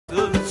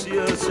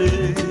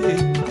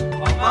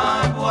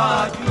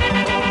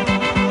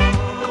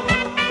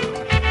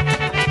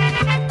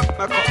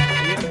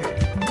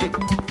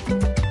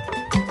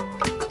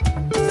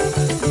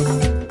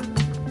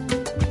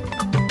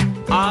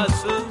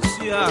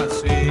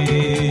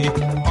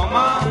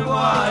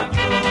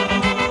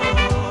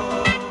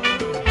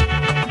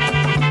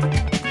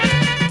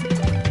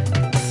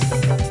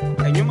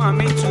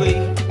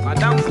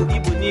Madam for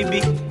Ibu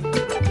Nibi,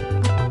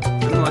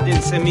 no, I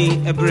didn't send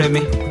me a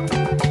breme.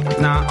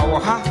 Now, our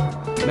ha,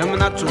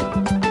 Memonatu,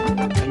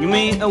 and you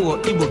may a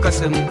what Ibu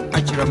Cassim,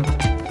 Achiram.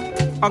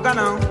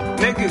 Organa,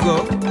 make you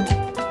go.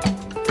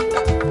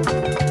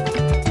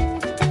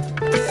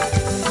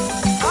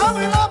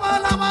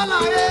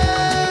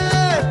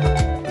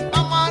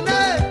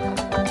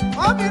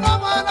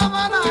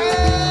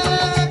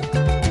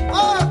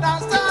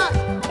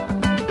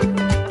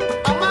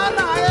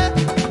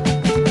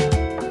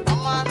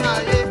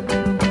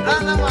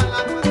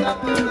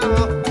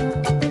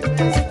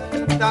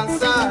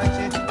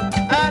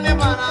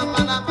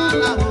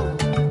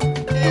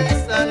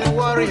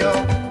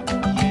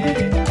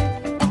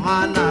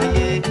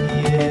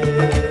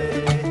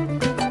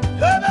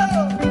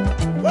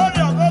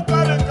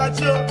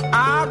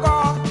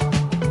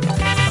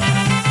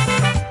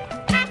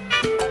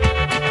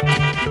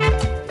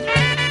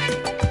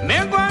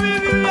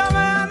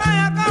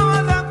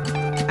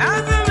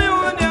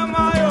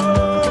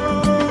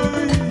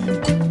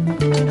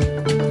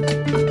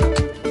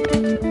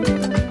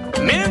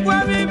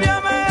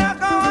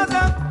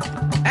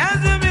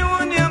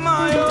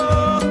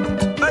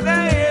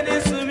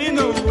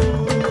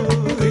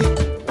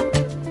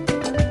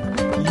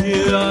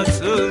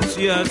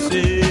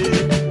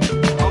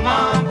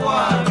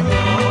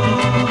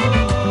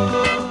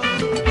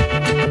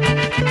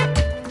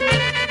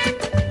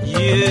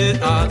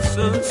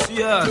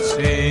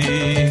 Hey!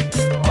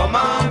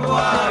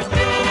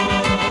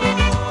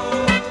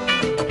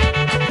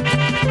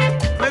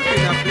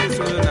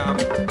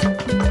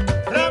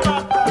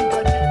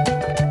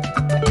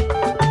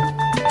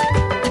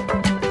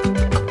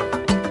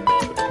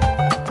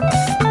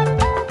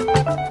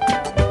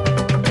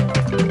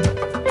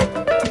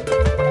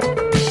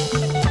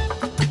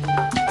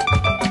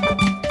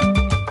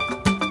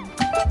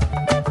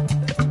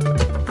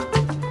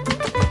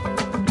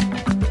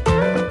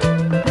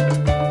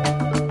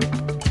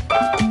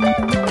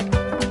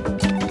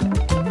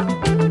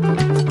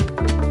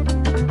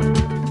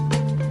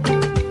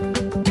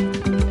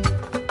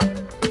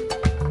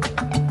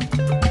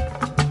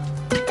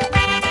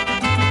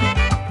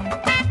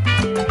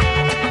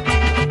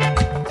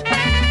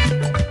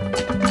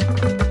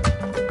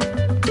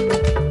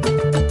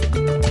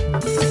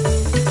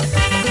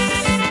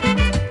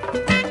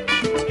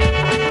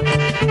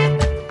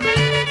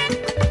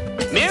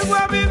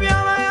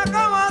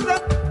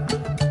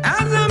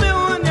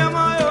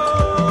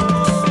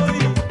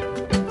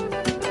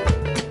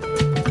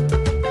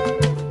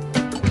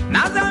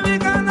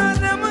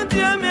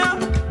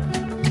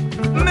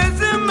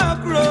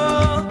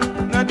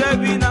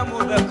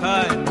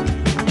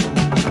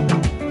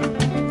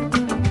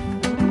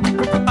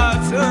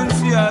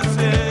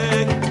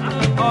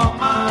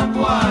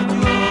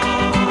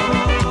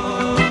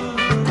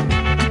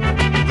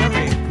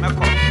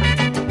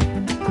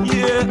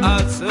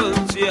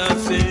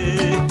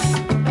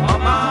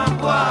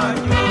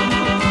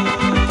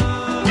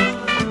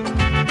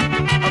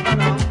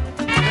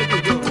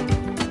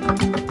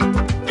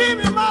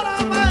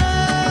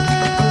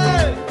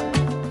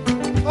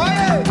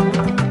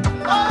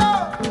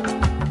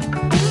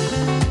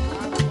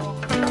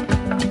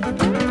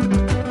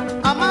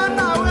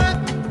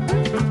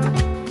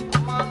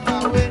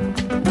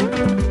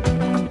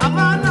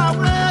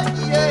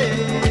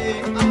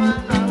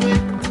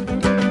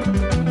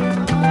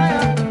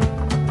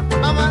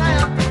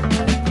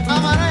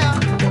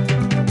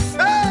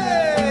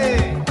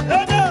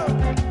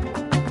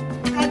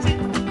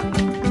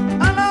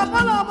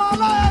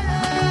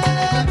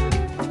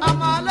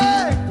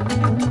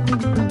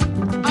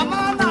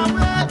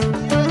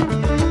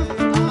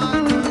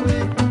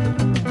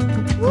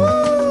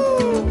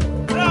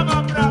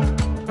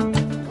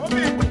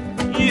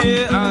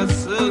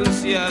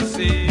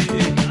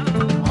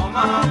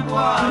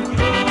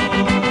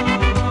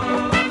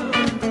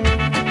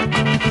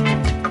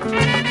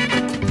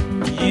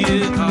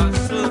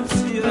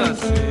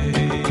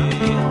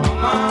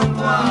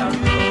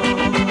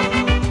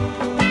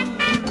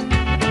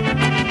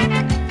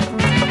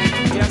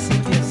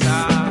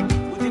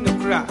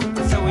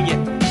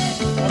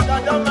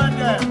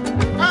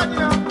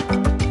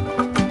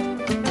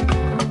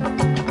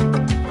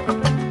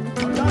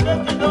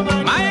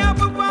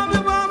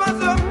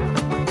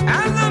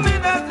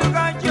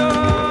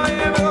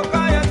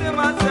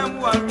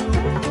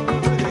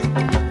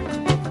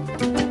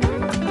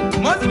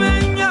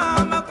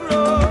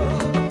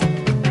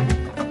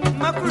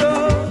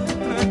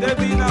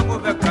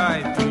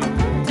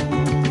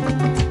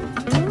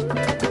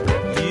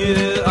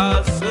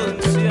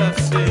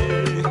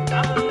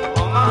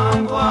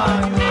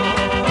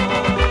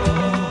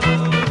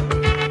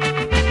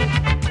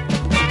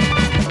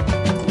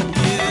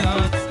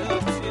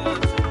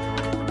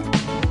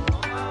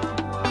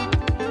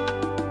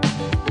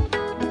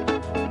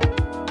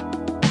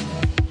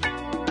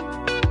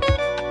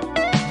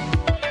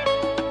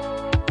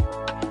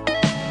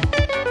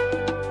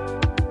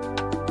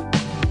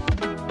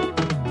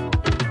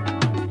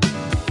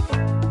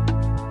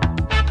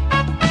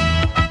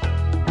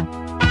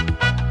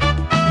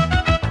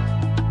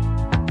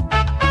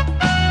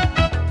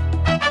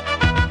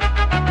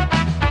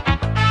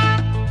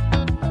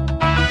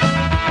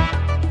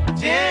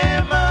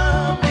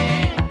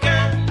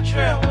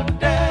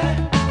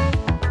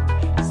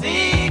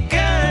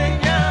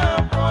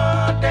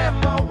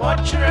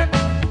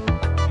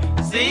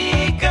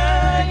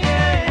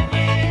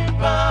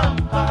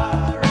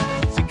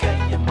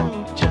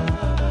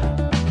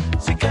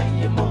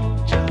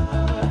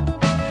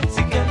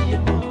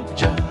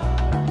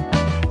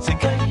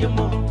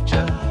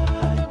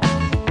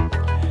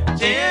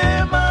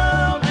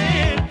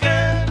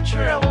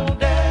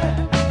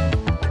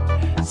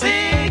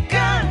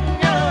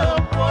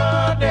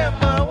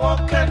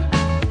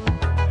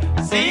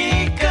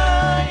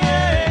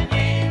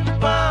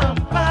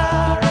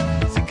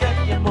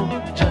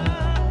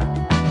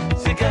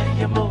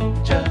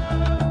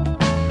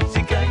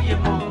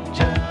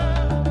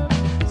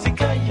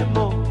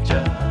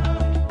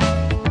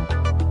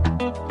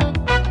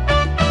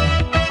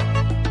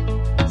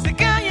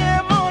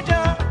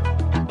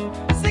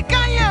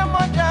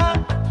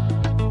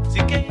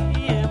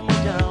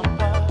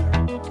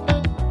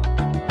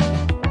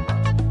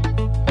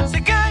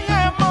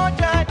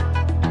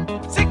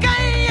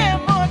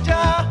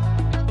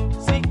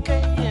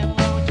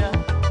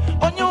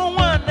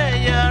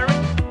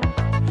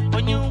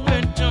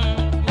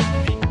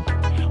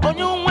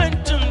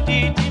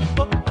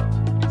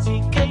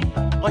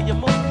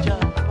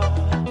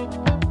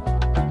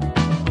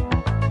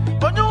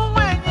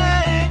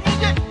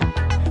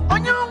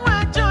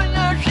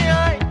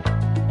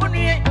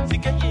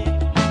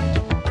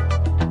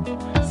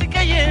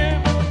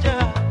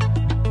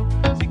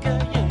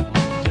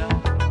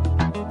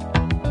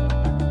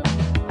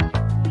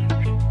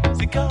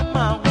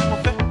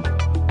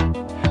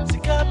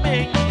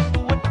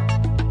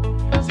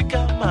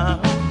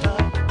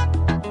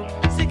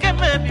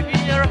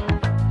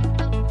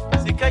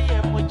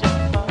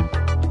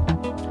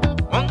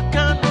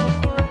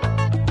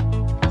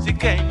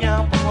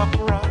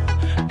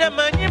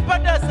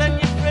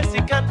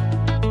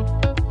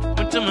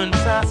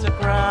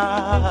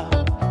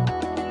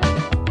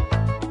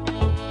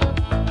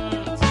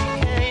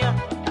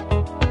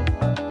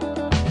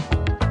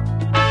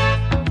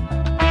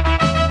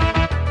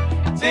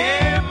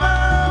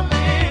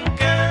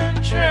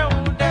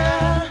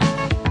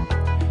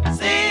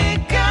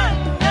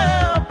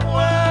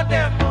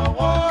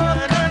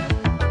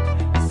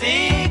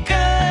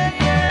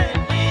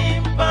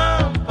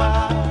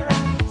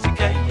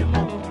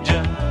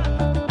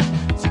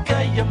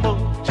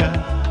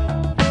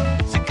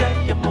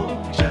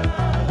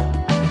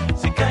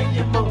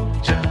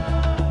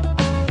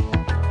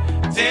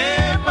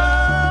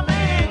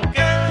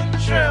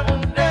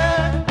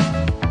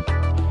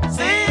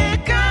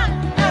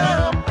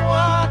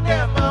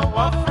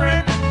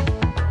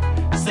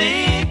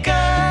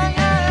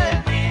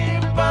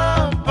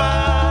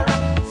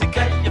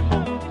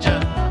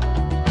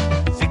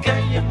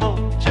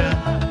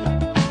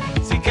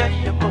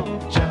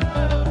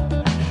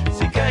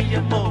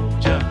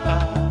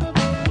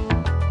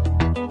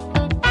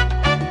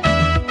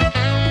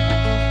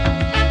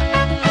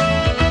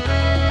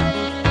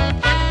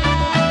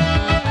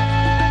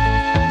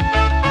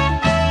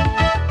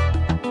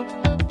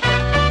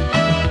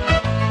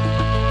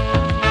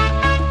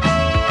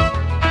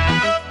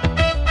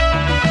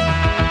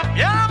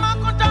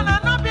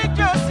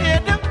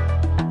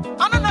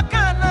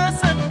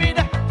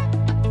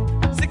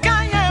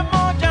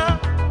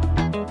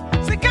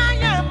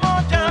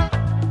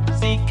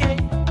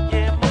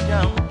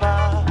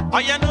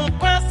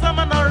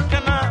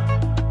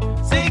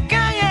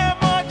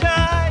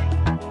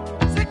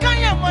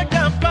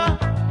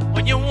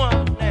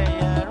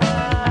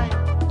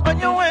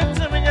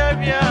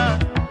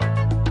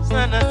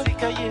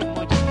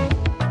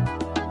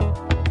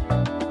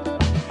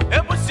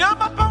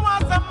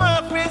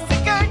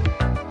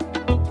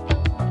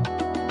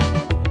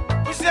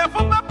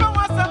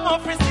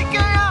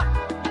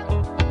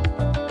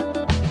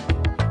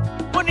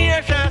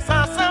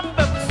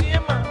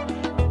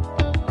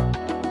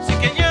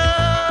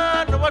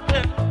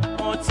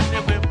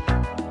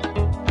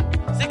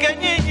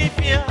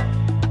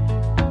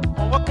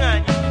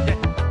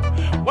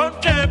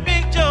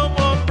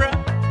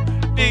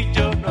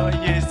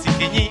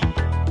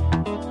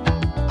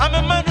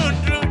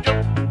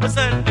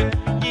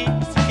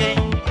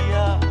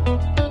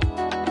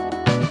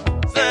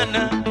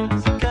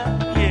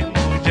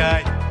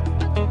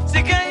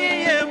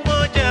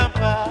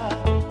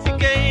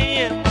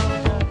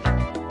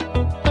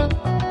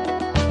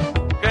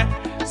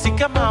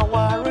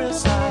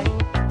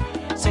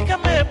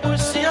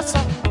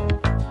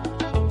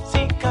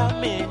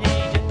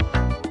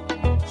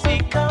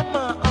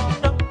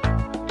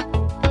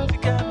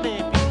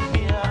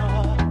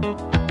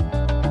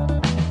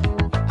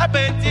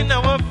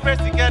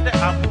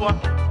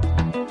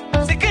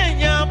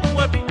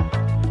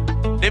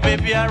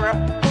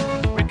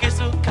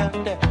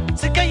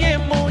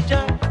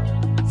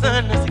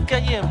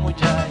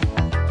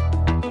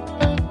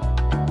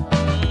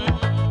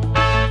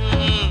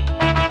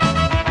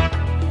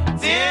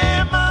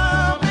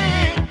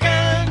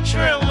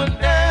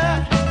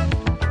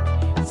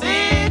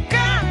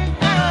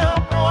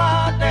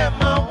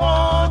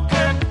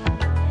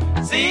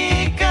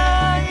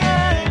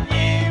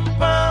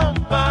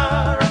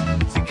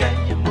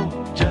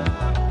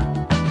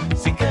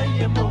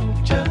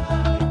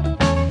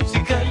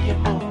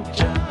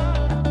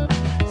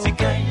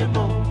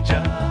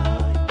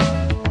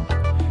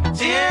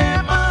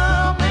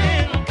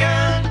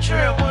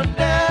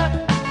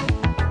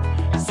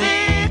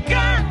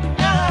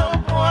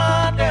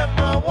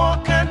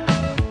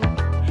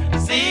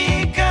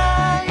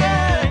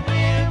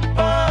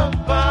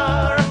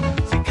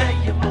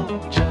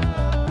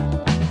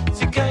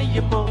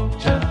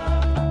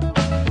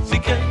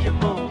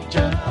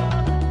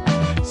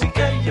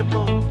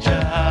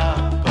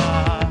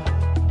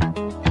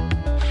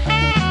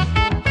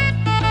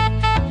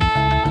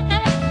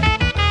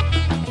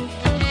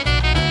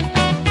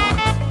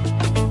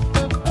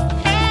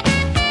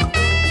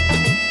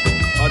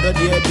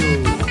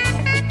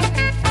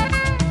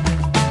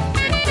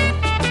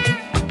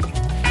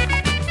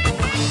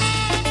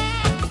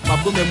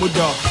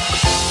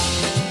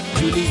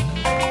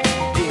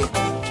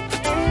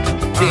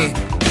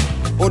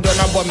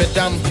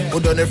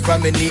 Odone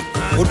family,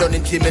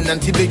 odone team and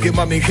anti-big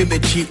mammy,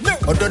 she,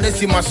 odone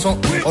si my son,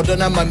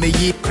 odona mammy,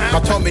 My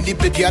Tommy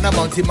Dipiana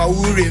Mountain, my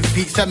Urim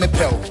feet, Sammy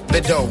Pell,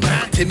 Bedo,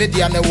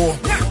 Timidiana War.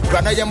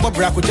 Brana Yambo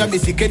Braco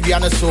Jamisi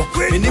Kediana so.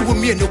 Many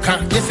women no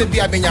can, yes, be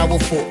a Benyabo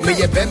for.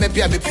 May a Beme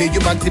be a pay you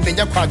man to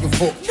Benya Quadu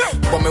for.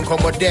 Woman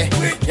come there,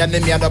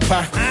 Yanemiana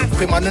Pa.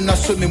 Femanana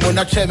Sumi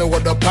Mona Cheme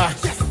Wadopa.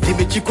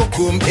 Timichico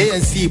Kum,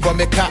 ANC,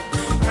 Bomeka.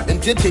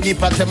 And Titty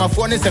Patema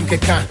Phones and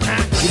Keka.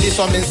 It is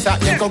on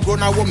inside, Yanko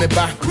Grona woman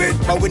back.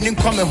 But when you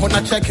come and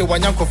Hona check it,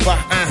 Wanyanko Fa.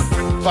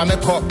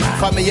 Fameko,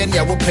 Family and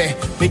Yawope.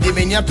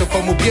 Midimania to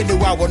come be the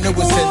wow,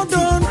 never said.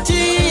 Don't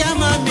tea,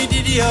 I'm a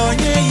mididio,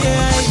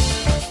 yeah.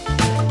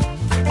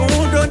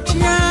 Oh, don't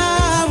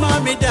ya,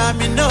 mammy,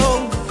 damn, no.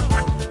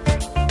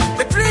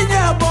 The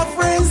trainer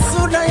boyfriend,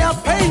 so that I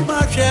pay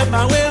my share,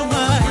 my way,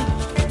 mine.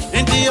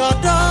 And the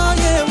other,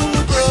 yeah,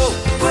 will grow.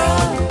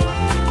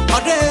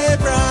 Are they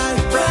bright?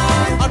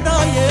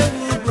 Other, yeah,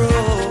 will grow.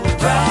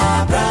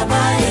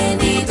 My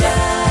any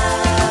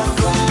down.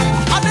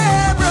 Are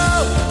they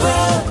broke?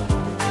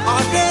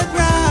 Are they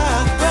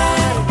bright?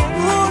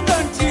 Oh,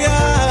 don't ya,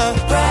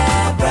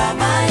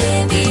 my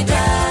any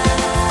down.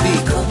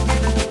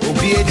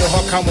 Obi any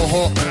hokamo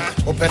ho,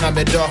 open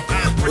a door.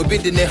 Obi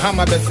the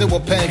hammer be say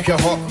open your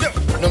hot.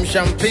 Nom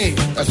champagne,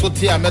 that's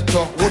what I met.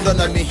 Would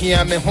on me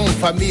here, me home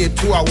for me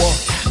 2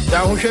 hours.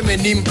 Down here, me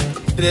nim,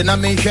 then I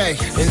may shine.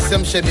 In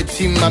some shabby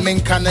team, my main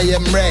can I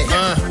am right.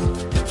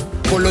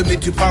 Follow me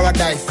to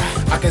paradise.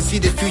 I can see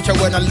the future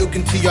when I look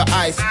into your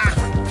eyes.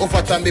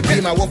 Offer time be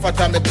my offer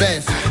time be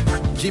Benz.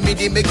 Jimmy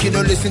D make you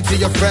no listen to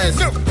your friends.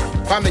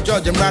 Kwame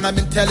George and Ran, I've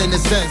been telling the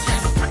sense.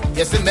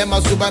 Yes,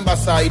 remember Suban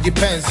Basa, it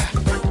depends.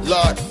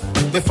 Lord,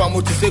 if I'm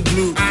to say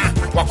blue,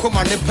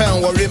 Wakoma the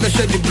pen, worry me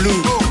shade the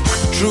blue.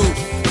 True,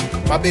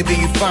 my baby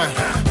you fine.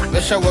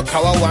 Let's show work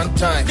how one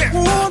time.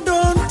 Oh,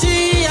 don't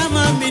you, I'm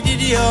a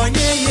mididio,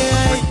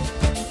 yeah.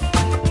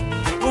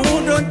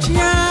 Oh, don't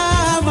you,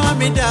 I'm a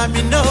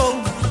midami, no.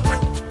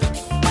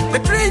 The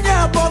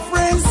trainer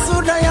boyfriend,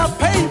 so that I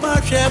pay my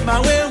share, my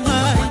way,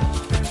 mine.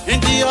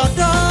 And the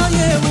other,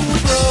 yeah, will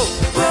grow.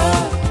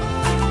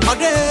 Are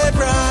they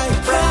bright?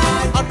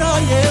 Other,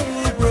 yeah,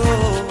 will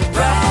grow.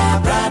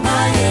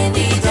 My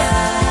any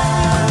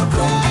down.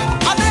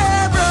 Are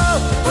they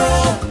broke?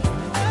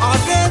 Are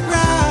they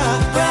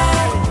bright?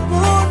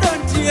 Oh,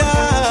 don't you,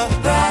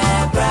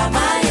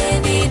 my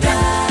any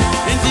down.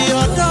 And the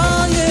other,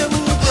 yeah,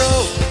 will grow.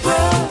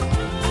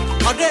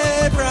 Are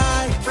they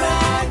bright?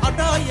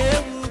 Other, yeah,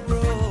 will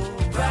grow.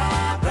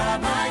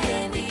 My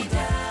any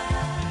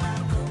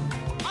down.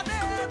 Are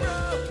they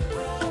broke?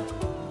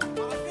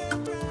 Are they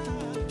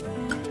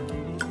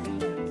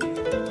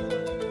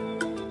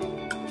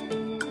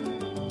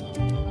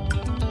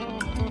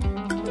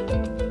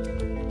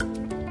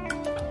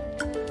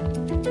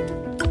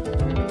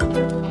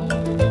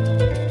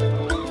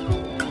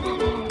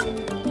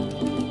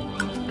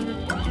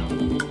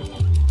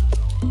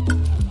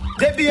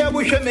Debbie, I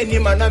wish I many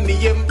man and me,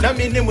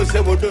 Namini was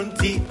a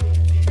wodonti.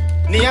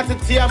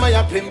 Niatatia, my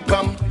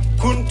pimpam,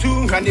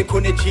 Kuntu, and the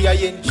Konichia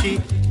Yenchi.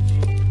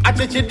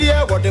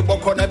 Atachidia, what the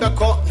Boko never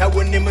caught, now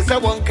when him was a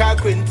 1 car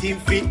 20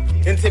 feet.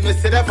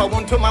 Intimacy, if I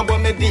want to my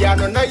woman,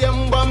 Diana, I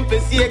am one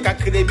Pesiaka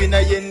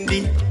Kribina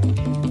Yendi.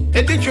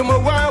 A ditchuma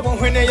wow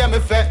when I am a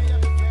fat.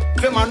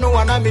 Femano,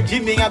 and I'm a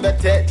Jimmy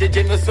Abate,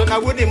 Jameson, I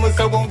would him was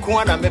a 1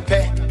 corner, me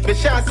pay.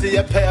 Beshasi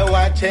a pair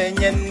watch and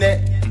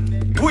yenne.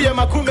 Uya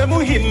makume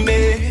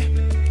muhimme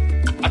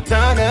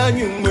atana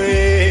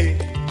nyumwe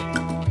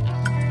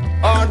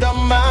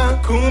Odama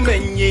kume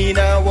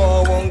nyina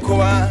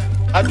wonkwa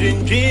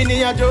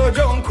adwindwini ya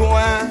jojo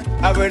nkwa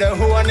awere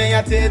huane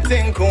ya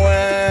tete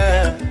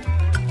nkwa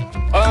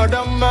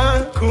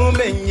Odama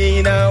kume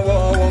nyina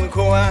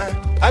wonkwa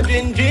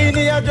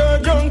adwindwini ya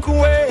jojo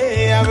nkwa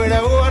awere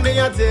huane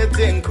ya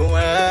tete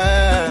nkwa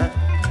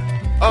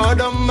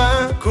Odama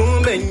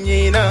kume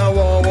nyina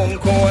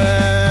wonkwa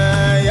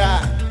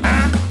ya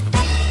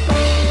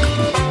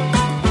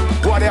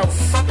What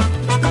else?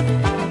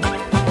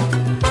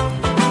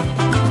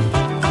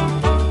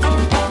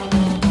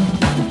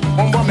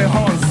 On my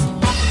horns.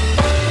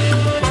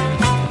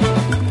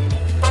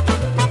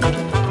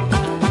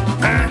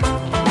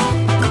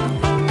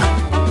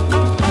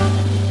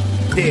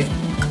 Yeah,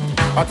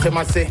 I'll tell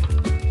my say,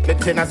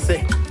 Betena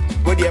say,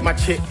 go dear my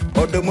chick,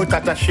 or the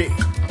mutata shit.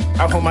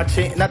 I hold my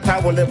chick, not I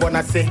will live when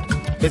I say,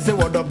 they say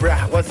what the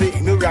bra was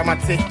it, no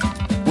ramate,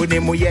 with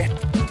him, yeah.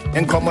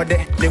 And commode,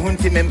 the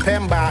hunting and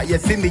pemba,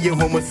 yes, in the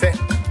homo set.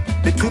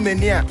 The 2 men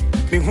here,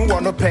 me who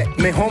wanna pet,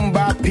 me home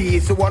bar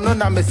piece, so one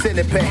on me send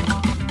a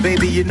pet.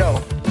 Baby, you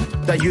know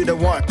that you the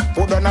one.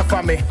 Hold on,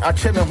 for me, I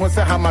check me once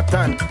a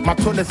hamatan. My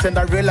tone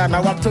Cinderella,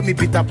 now up to me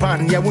Peter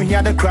Pan. Yeah, we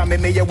hear the crime,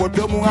 me, ya would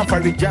do more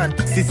for Rijan.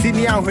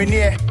 Sicilia, when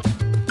here.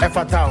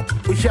 Efatao,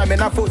 Usha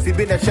Menafosi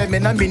been a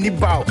shaman and mini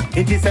bow.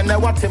 It is a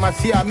what him I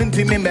see, I'm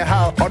into me,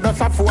 how, or the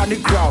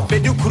Safuani crowd.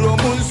 Medukuro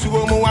Moon,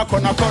 Suomo,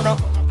 Wakonakono.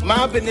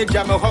 Ma bene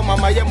jama homa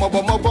maye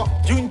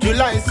mobo June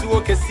July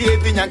suoke sie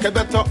binyanke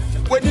beto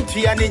Weni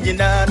tiani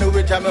njina no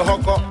we jame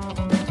hoko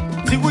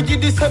Ti wuji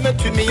di seme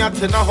tu mi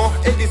atena ho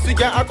Edi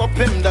suja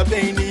akopem da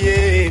beni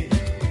ye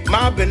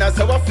Ma bena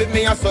sa wa fi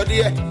me asode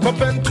e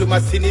kopen to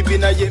masini bi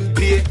na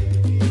yempie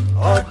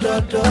Odo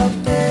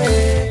dome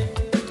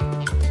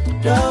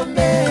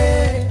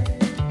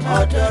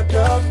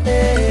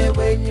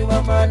when you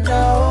are mana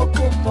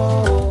okumo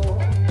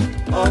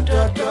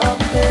Odo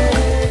dome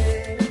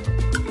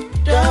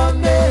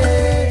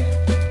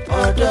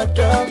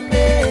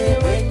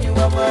when you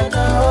are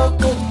mana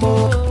okumo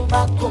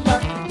Makuma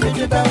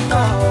Pretty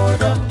bema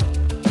odo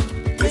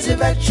Pretty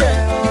beche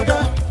odo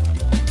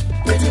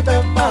Pretty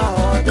bema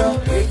odo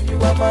when you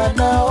are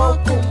mana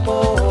okumo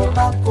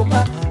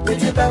Makuma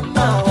Pretty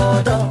bema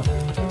odo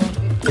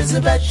Pretty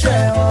beche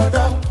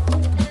odo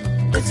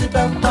Pretty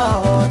bema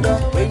odo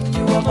when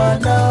you are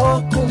mana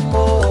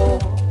okumo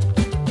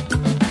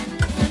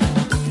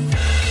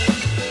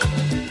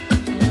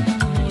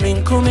Min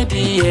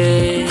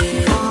comedie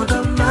odo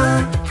ma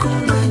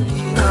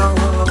kumanyina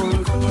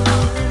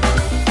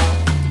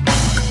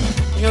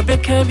Your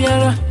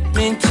behavior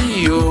meant to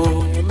you,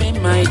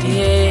 my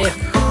dear.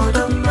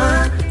 Odo ma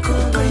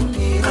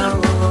kumanyina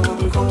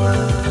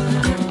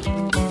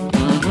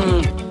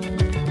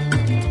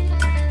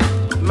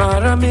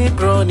Marami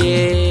brony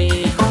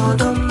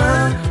Odo ma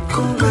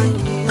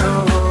kumanyina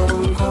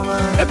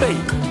Hey,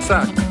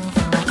 Sack,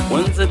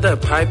 when's the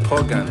pipe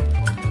organ?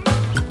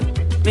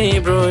 Me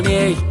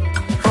brony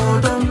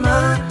Odo ma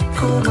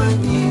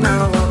kumanyina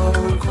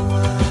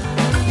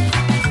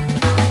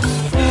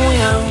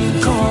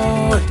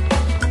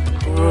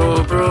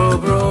Bro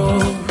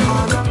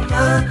Odo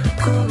ma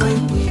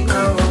kumanyina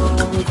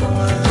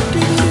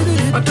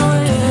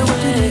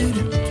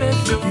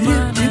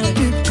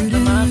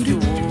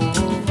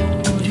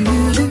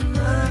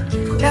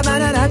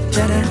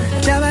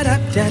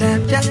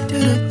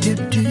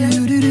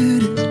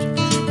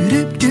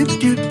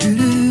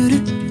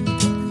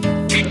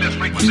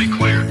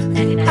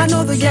I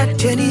know the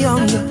get any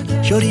younger.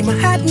 Shorty my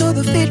hat know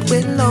the fit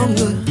went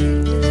longer.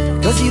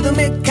 Cause you the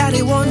make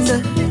Cali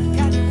wonder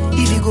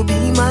if you go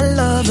be my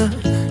lover.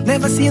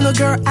 Never seen a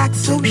girl act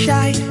so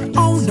shy.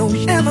 Oh no,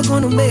 never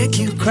gonna make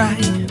you cry.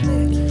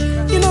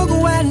 You know go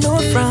wear no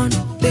frown,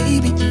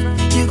 baby.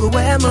 You go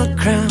wear my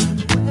crown.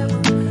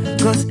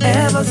 Cause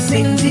ever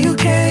since you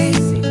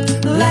came,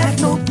 life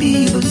no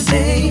be the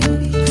same.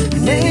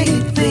 And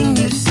anything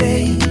you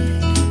say,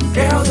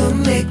 girl,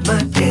 don't make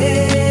my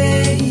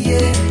day.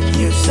 Yeah,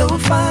 you're so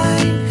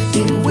fine.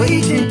 Been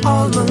waiting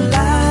all my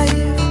life.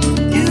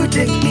 You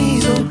take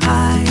me so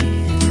high,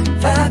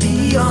 far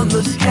beyond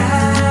the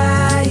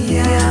sky.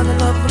 Yeah, I'm in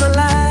love with my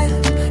life.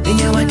 And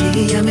you're one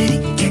day I'm ready.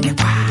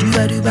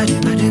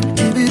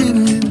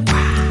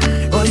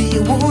 Or do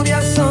you move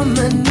your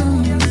summer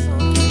news?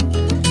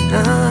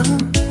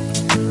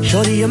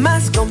 Shorty, you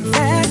must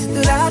confess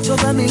that out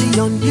of a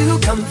million you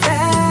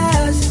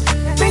confess.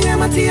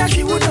 Matia,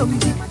 she would have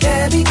me.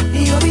 Baby,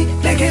 you'll be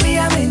making me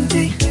a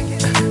minty.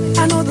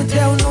 I know the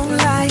tell no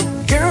lie.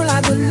 Girl,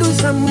 I could lose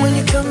some when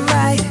you come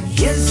by.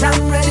 Yes,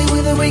 I'm ready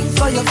with a ring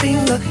for your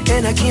finger.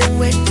 And I can't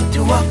wait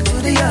to walk to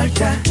the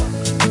altar.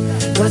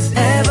 Cause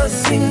ever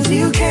since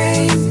you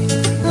came,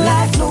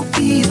 life no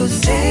be the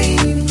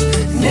same.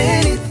 And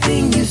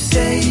anything you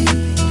say,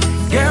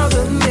 girl,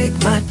 will make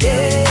my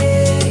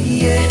day.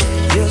 Yeah,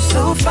 you're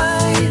so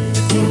fine.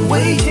 Been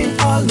waiting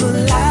all my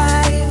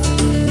life.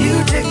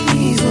 You take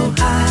me so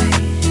high,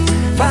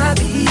 far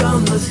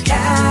beyond the sky.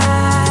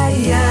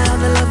 I'm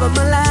the love of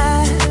my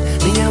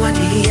life. Me and my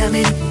day, I'm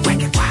in.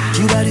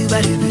 You body,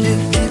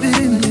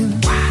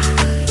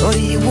 or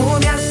you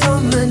want me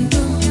something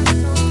new?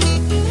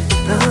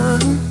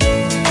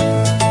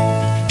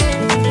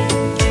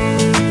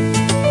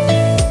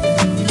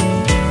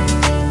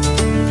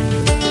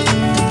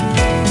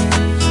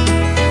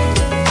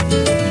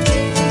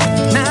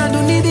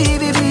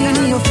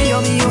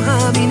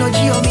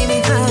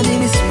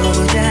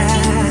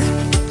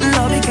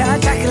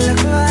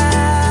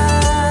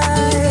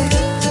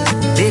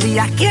 Baby,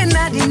 I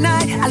cannot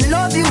deny I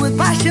love you with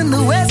passion,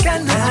 the West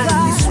can describe.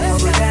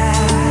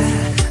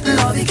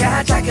 Love you,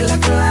 can't take it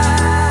like cry.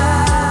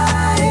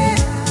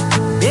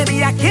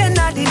 Baby, I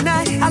cannot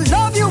deny I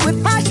love you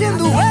with passion,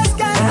 the West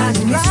can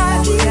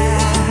describe.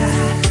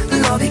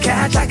 Love you,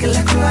 can't take it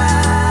like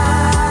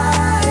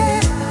cry.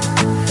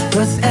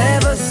 Cause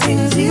ever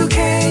since you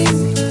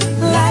came,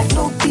 life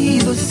no be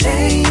the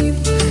same.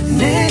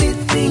 And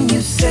anything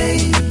you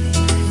say,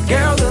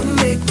 girl, will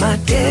make my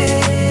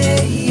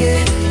day.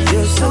 Yeah,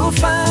 you're so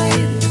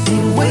fine.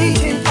 Been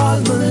waiting all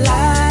my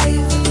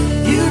life.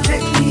 You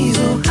take me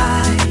so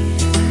high,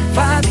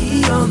 far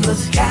beyond the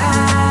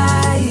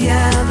sky.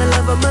 I'm the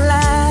love of my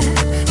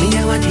life. Me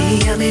and my day,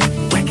 I'm in.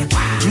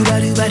 You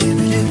body,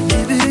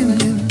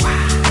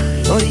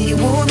 or do you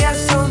want me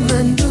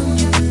something new?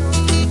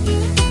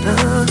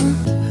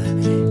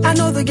 I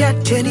know the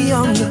get any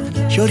younger.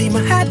 Shorty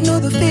my hat know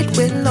the fit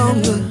went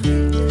longer.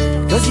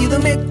 Cause you the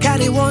make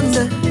Cali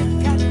wonder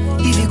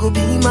if you go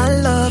be my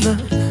lover.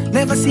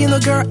 Never seen a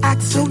girl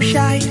act so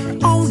shy.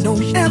 Oh no,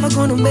 never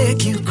gonna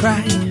make you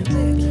cry.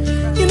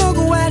 You know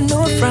go wear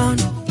no frown,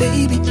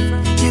 baby.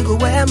 You go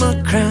wear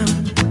my crown.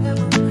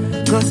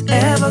 Cause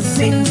ever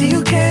since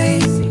you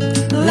came,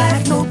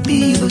 life no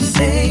be the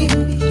same.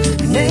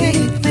 And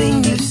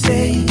anything you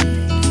say,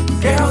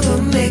 girl,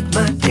 will make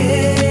my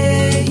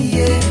day.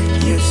 Yeah,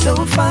 you're so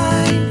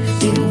fine.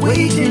 Been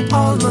waiting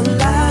all my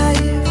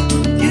life.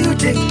 You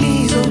take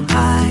me so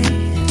high,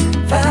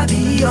 far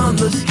beyond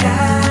the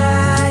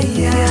sky.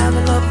 Yeah, I'm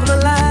in love with my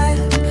life.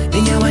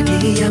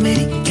 Minyawadi, I'm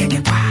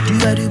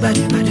ready.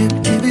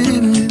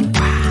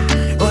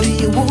 Or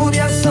you won't be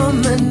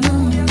summer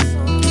noon.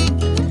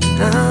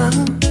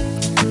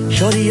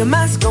 Shorty, you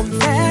must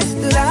confess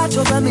that out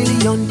of a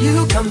million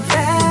you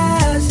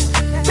confess.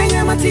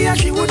 Minyamatia,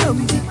 she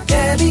wouldn't be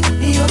heavy.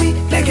 You'll be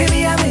making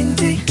me a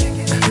minty.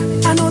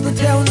 I know the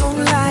tale no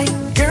lie.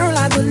 Girl,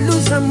 I could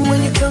lose some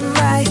when you come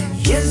by.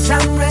 Yes,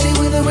 I'm ready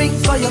with a ring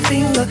for your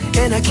finger,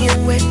 and I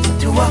can't wait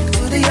to walk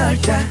to the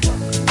altar.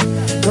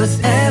 Cause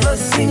ever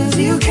since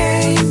you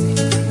came,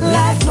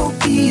 life no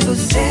be the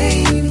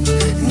same.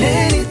 And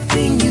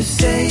anything you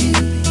say,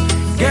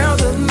 girl,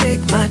 will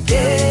make my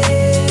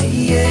day.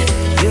 Yeah,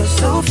 you're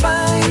so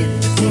fine.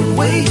 Been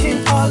waiting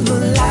all my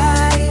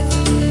life.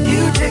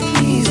 You take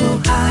me so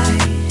high,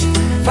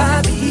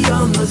 far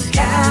beyond the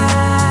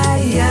sky.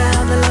 Yeah,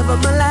 I'm the love of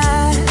my life.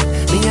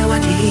 I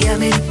want to hear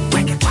me.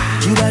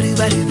 You got it,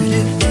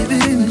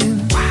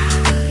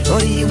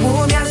 or you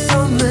want me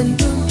something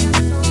new.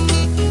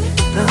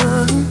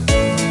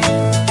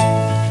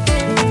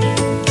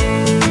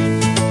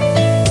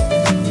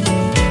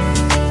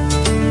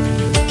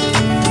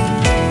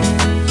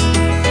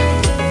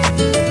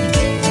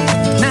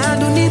 Now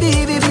do me,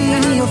 baby,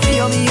 you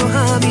feel me, you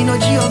harm me, no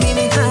geo me,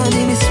 me harm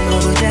me,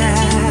 slow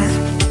down.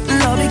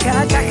 Love me,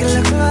 can't tackle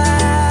a cry.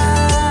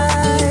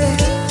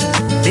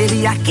 Baby,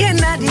 I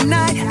cannot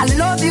deny, I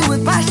love you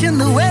with passion,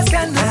 the West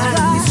can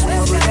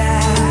describe.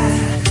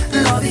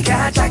 Love you,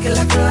 can't tackle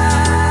a cry.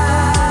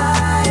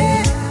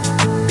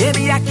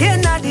 Baby, I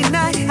cannot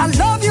deny, I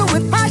love you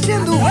with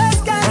passion, the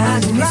West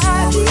can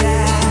describe.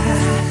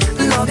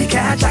 Love you,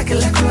 can't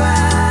tackle a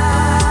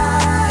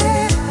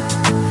cry.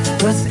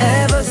 Cause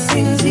ever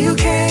since you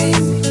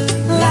came,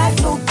 life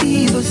won't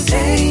be the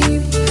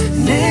same.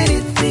 And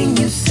anything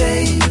you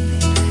say,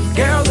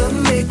 girl, will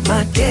make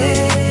my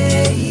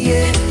day.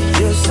 Yeah,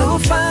 you're so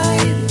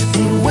fine.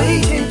 Been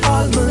waiting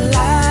all my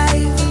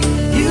life.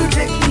 You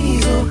take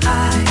me so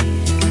high,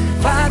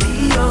 far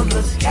beyond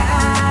the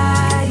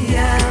sky.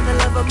 Yeah, I'm the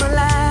love of my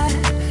life.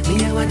 Me,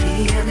 I want to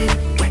hear me.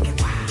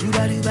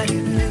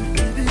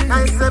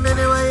 I said,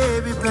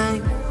 anyway, be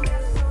playing.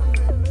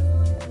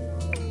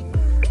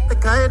 The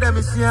kind of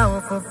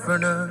Michelle for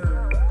further.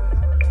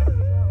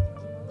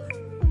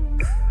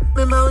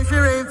 Me, mount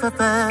your rain for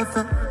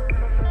pepper.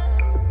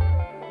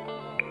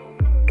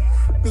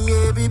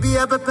 Me, baby,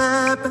 a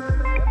pepper.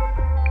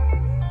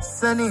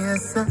 Sunny,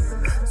 yes,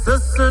 so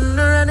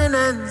sooner and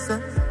answer.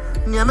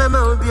 Nyama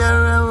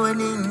biara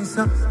winning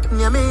so.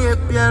 Nyame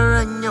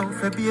biara nyo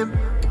fabium.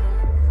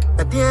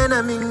 At the end,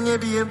 I mean,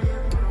 yebim.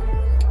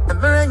 I'm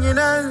very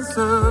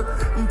so.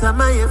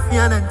 Ntama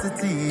yefian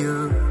entity you.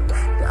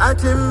 The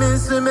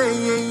achimis me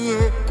ye.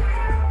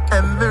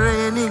 I'm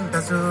very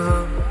so.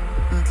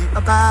 Nti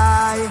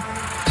abai.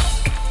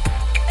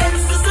 And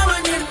so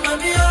someone in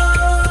Mamio.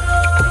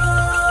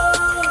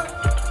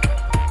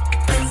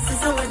 And so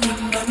someone in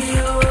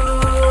Mamio.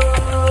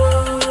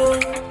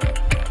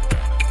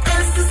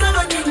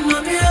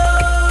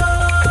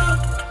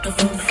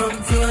 From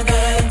to an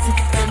end,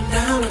 and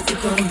now it's a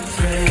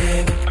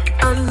contract.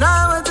 And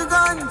now it's a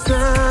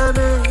contract.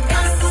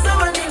 That's the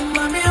one in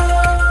my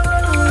mirror.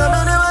 No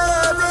matter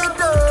what I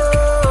do.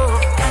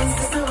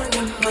 That's the one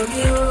in my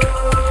mirror.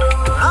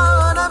 I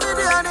wanna be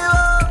the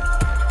animal.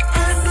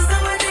 That's the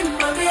one in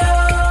my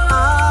mirror.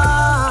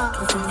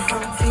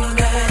 From to an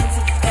end,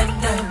 and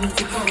now it's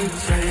a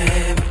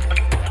contract.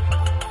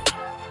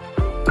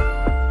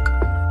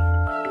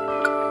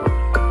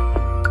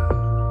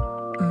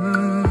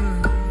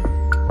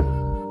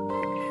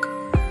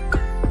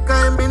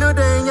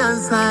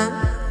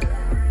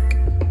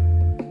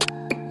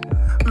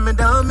 Me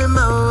down me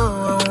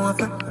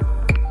mouth.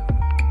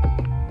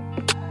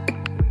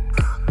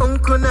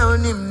 Uncle now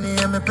nimni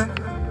me pe.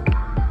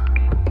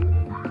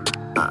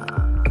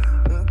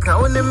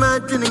 Can't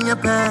imagine your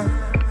pair.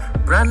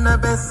 Brana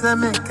besa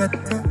me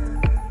kate.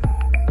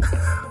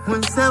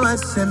 When sawa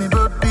shemi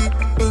bobi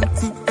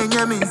inti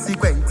enya me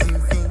sequenti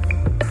fi.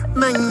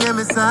 Manya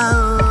me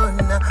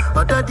saona.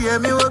 Oda dia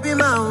me obi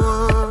mawo.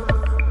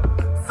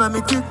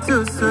 Family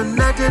too so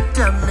not a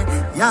dummy.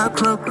 Ya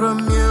crocrom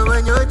you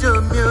when you're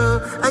jumio.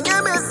 And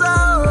you miss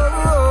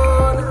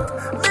out.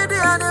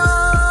 Mediano.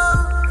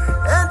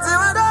 And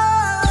Timada.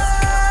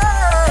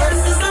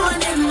 This is the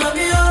one in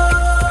Mamio.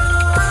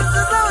 This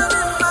is the one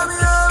in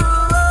Mamio.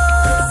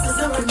 This is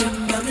the one in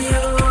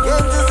Mamio.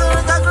 Yes, this is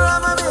the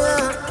Mamio.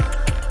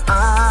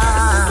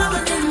 This is the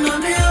one in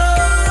Mamio.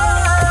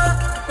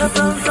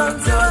 From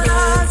to an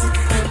end.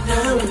 And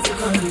now it's a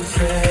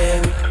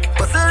contract.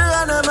 What's the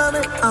other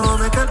mommy? I won't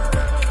make it.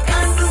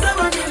 This is the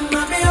one in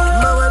Mamio.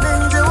 My one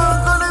in the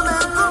walk on the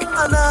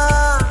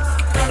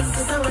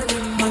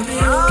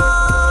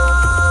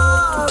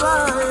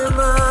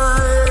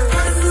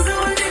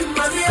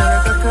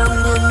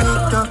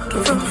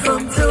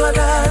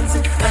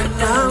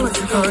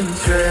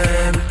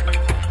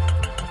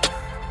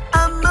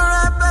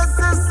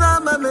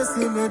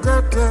Messi me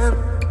datem.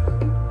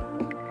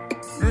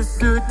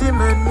 Susu di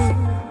mani,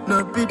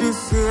 no bidi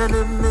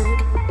shene me.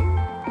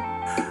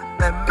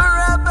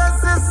 Memorable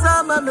se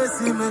sama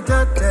Messi me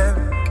datem.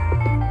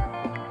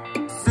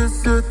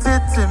 Susu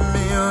titi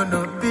me,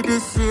 no bidi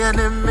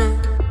shene me.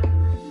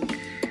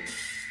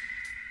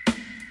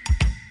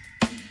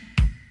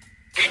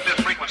 Keep this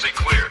frequency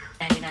clear.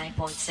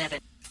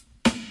 99.7.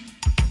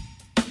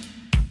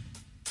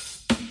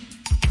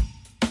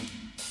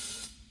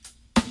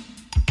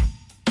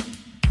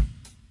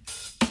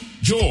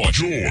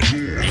 George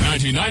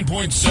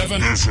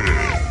 99.7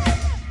 FM.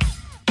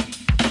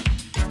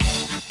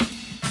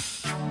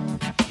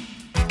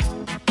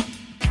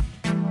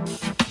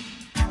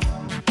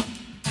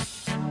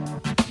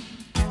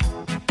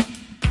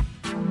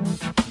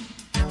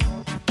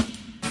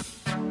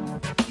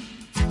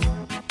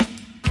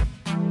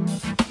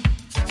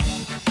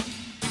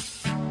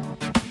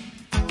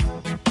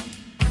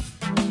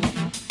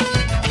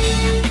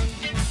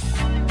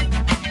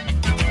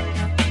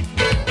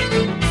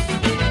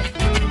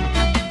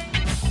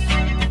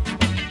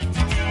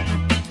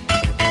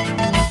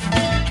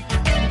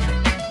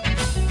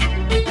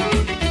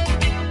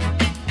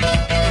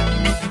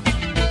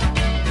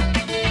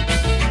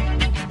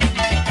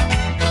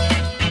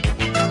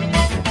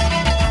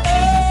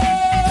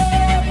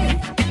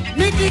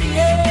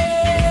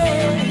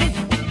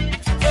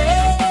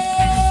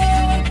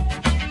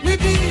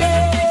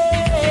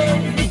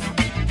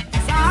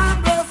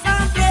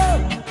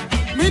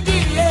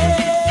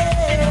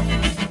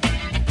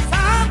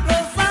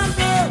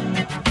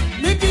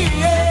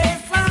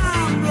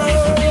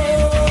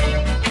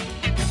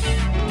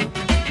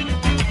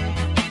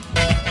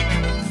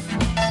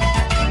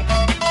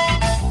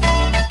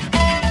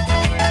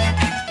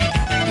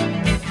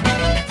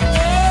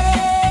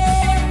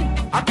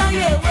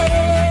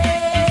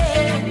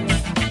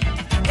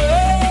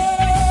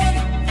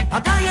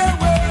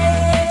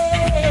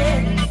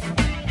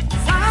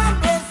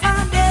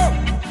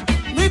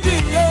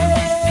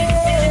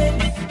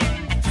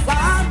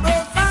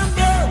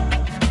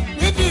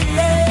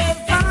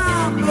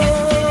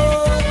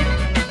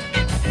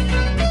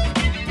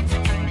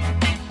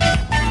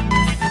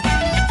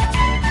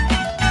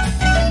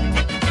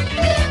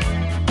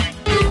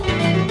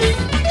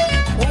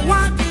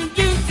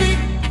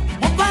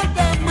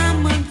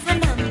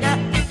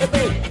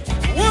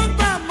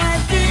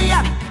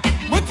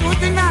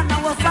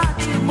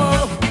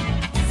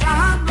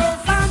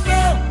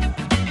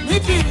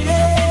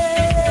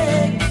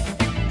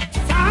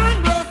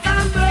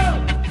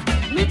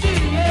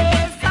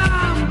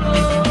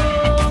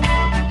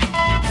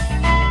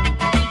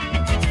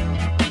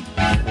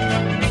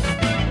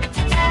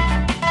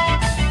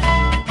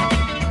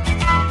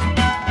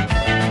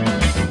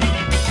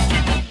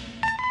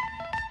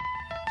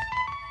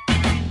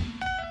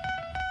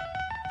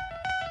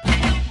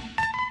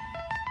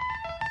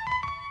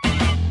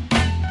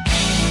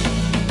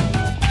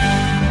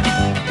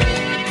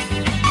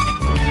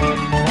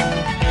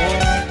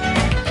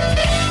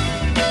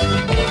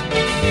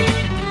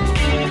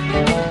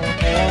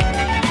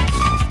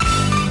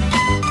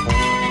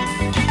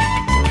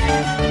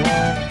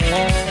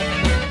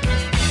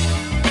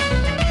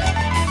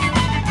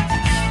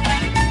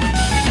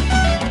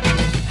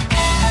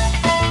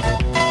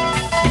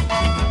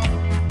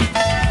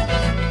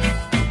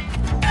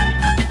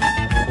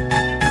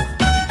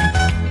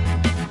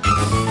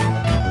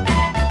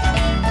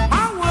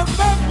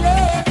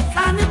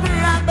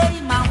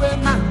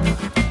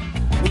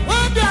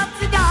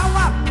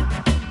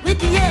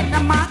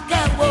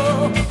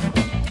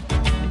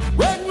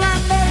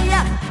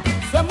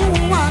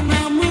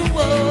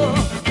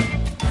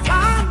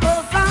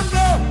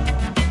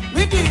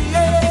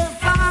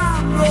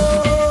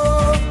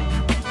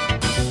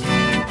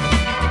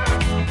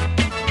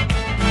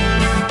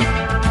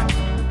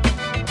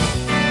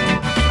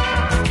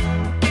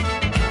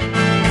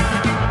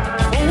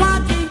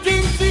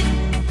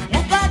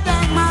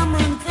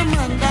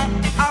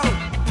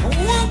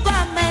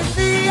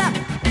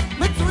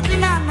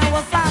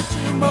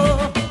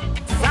 Mo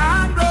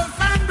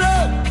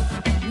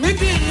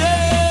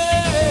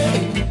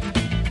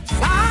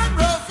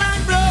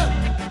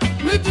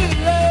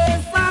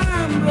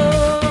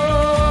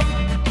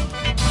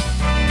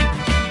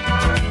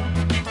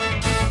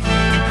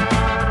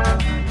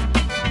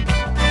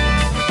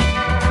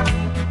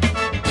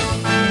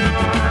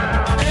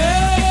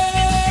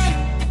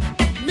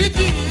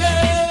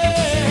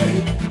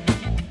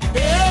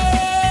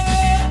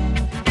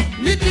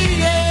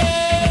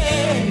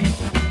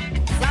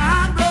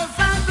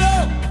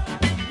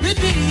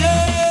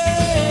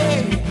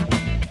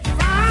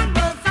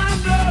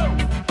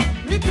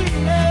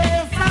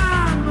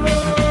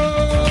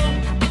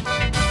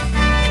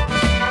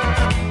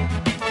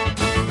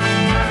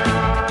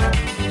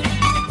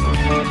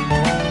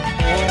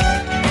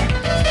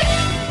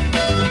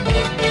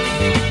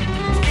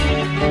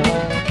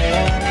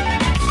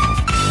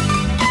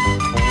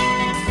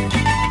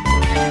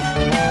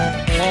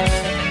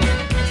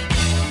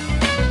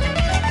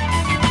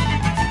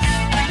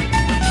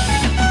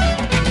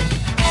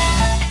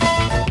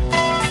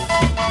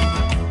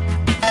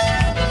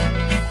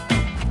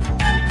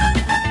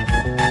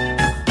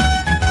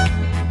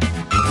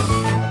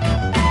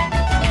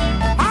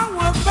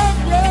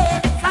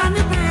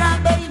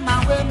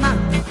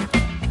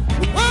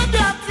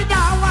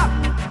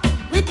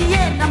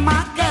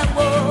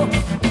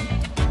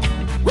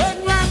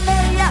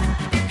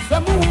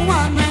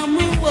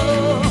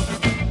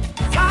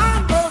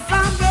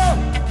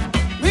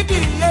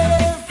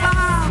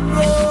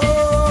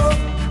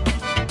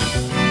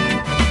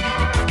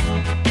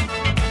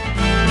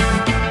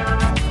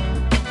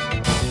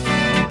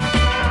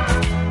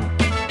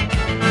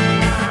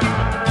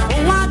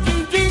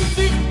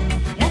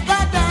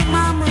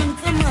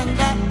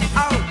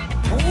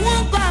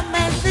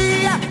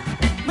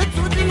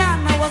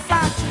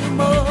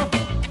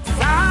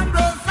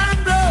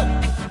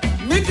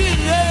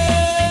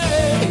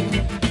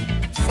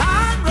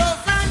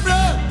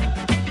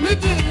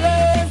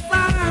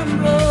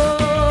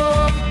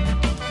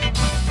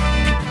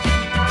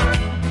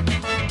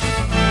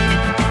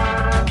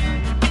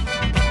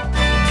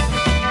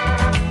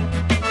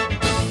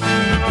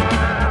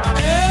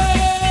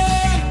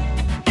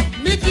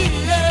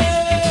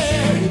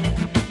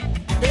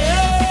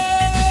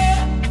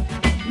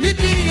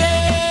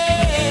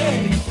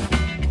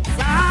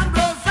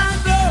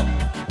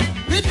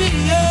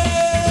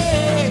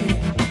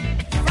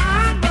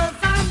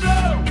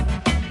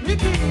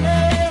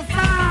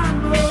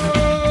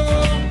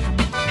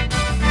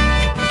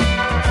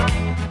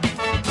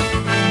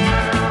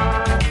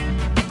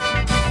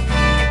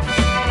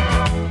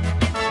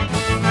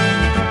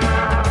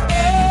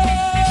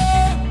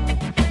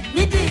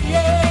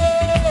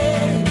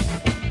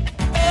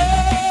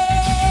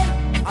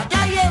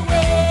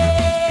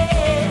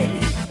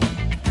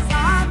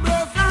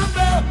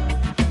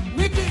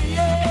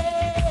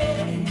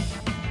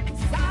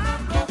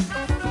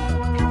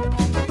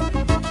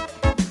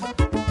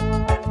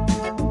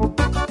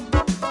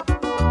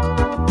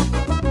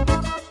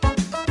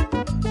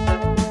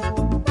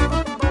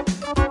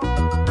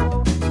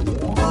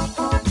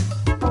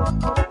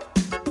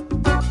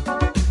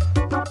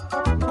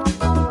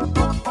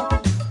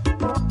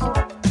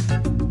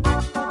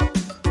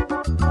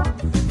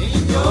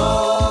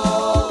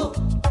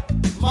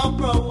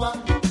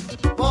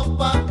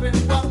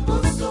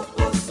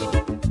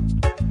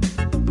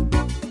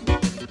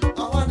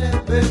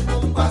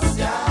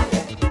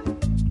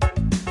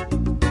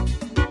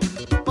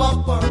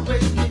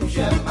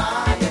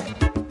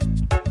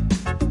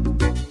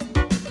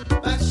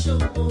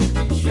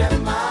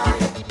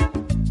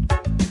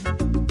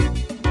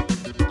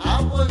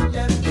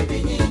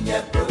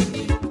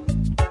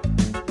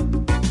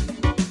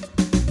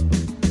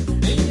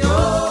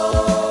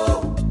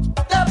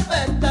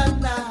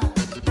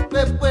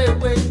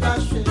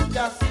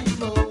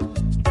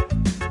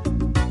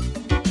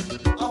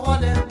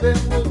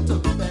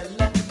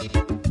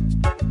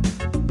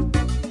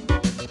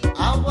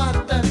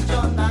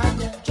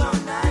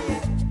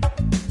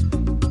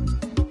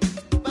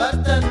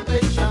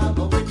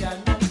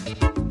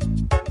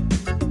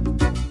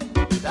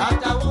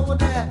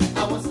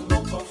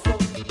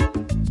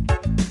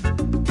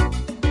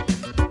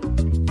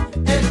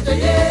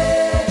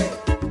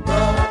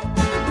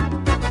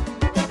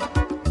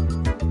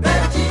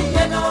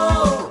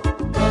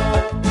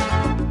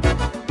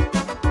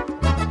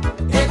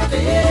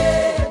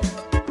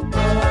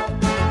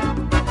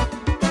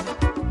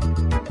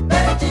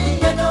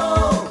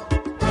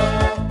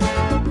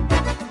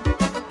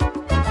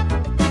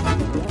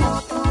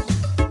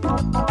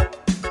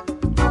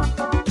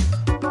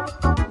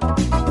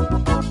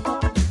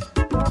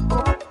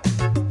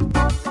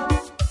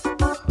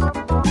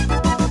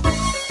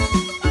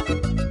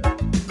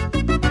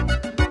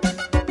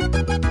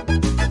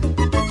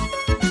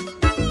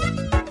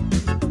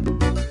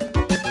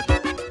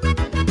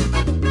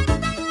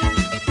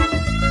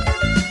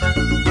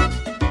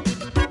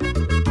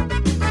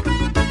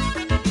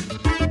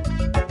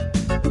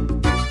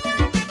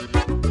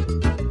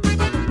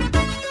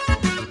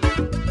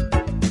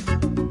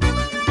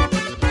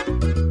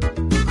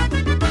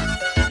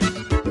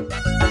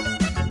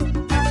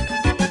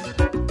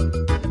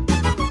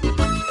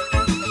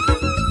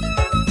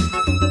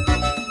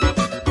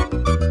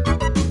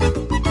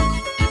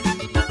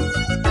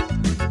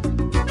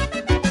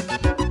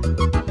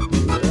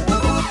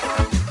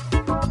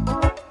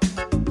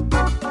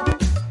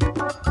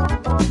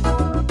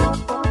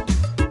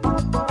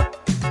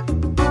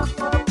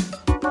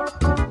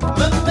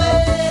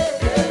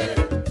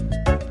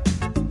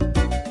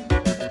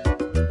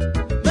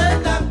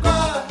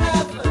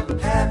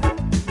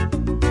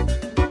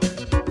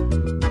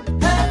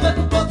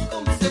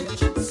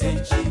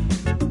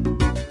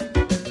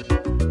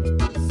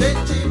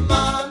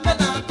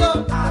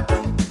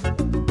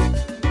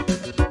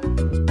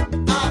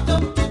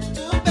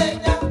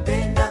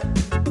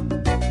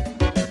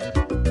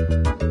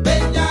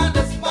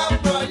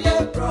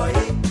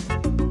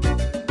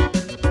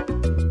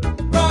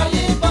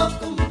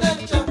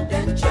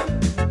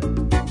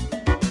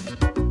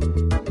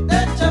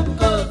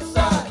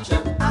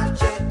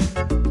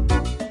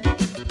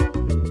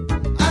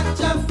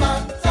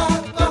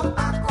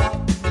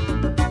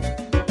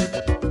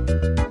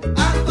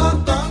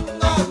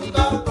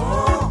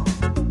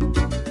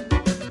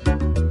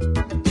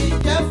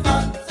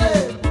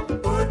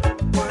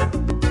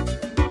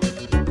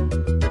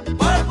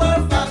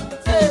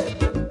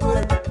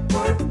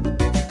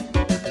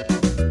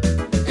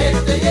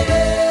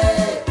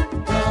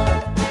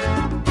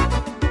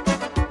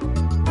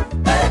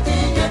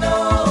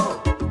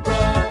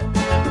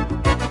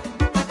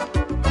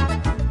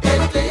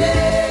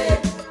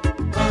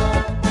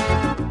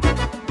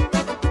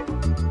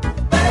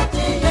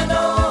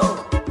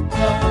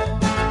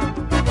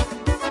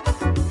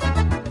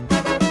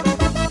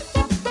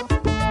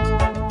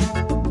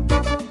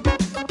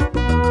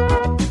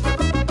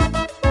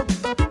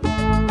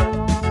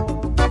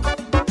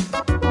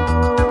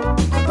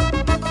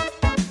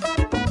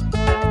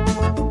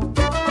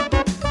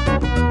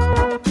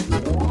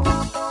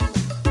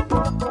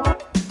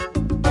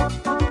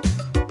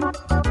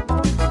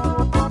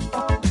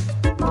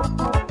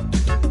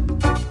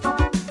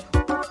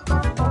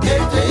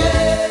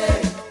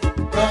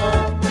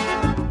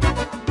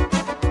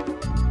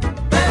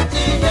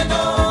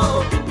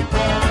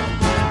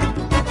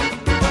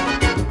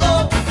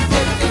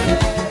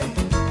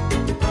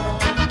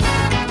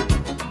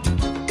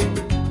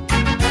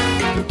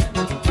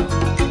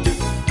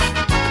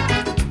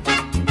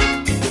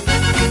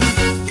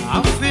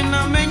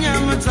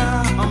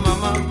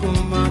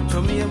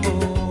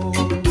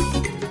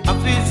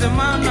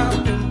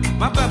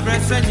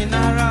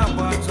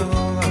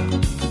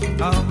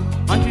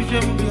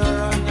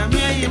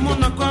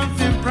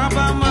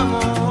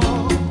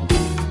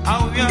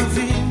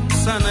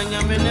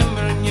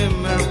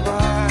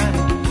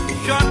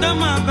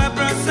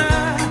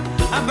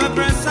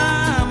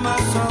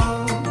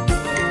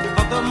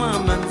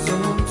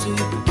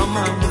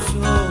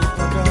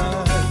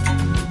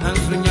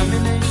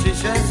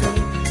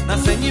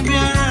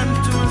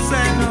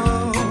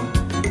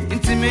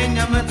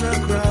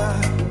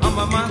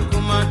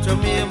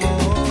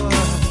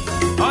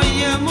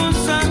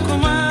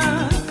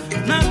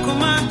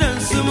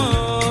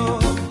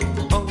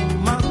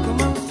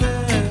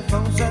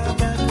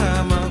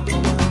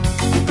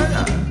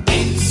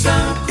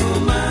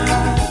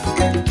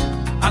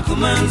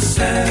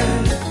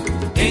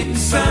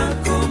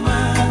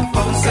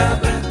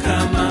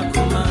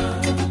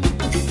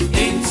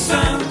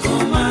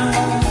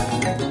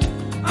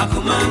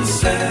Akuman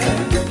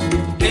said,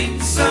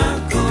 "It's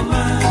a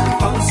kuma,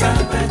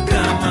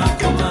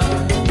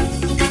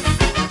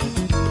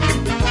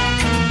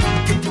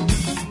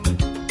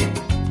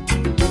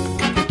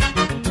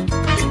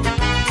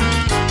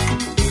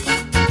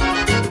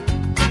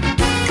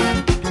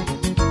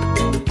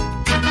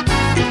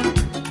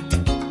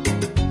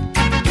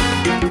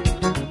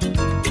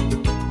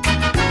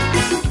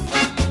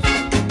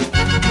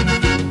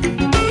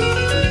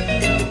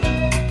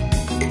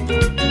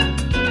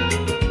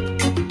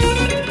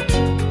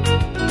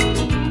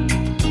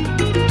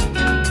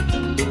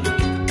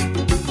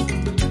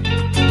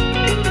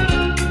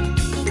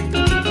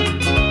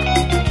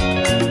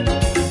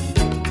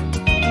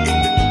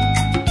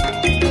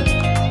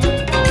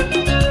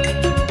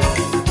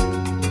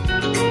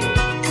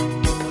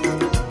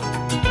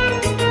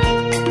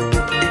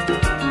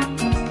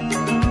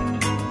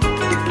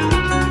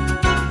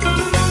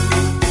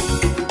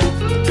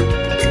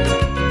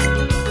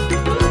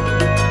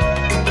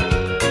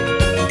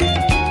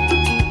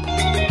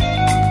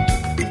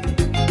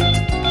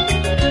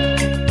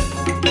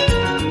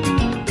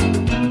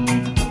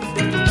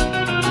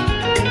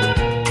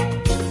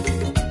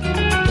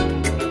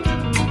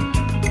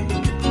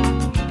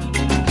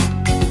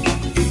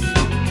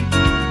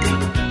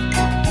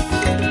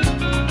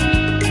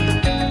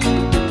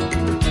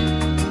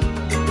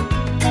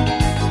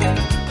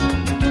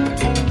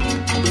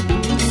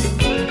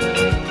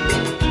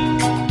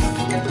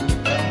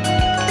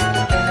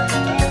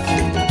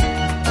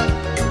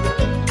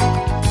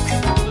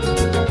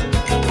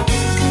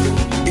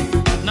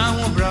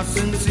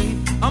 Unzi,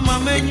 ama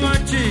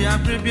menywachi ya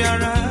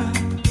prebiara.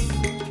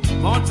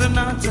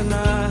 Mortana,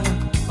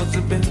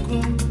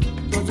 Otubekum,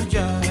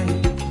 Otujai,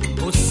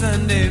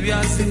 Osande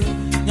Viasi,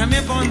 Yami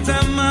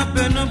Pontama,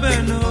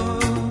 Beno,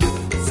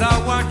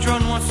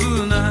 Sawachon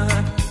Wasuna,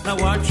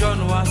 Nawachon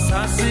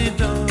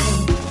Wasasido.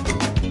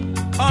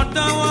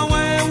 Ottawa,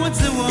 what's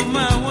the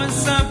woman, one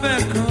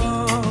Sabeko,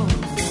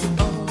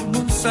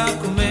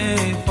 Musakume,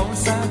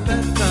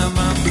 Fonsabeka,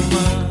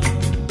 Makuma,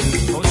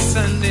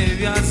 Osande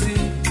Viasi,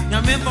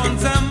 Yami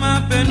Pontama,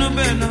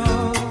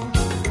 Beno.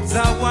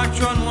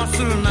 Zawachon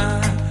wasuna,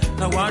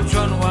 na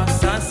wachon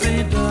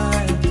wasasido.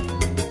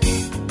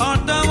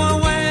 Ottawa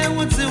way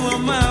wuti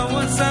wama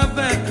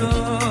wasabeko.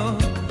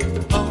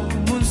 Oh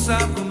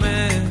munsakume,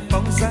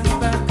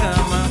 ponsabeka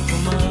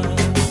makuma.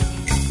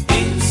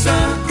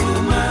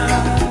 Insakuma,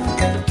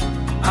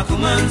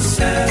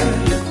 akumanse.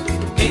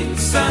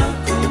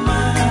 Insakuma,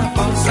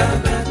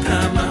 ponsabeka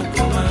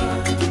makuma.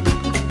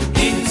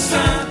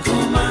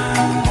 Insakuma,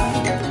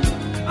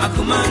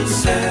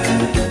 akumanse.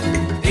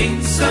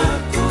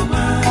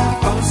 Insakuma,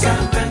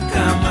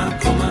 ponsabeka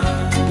makuma.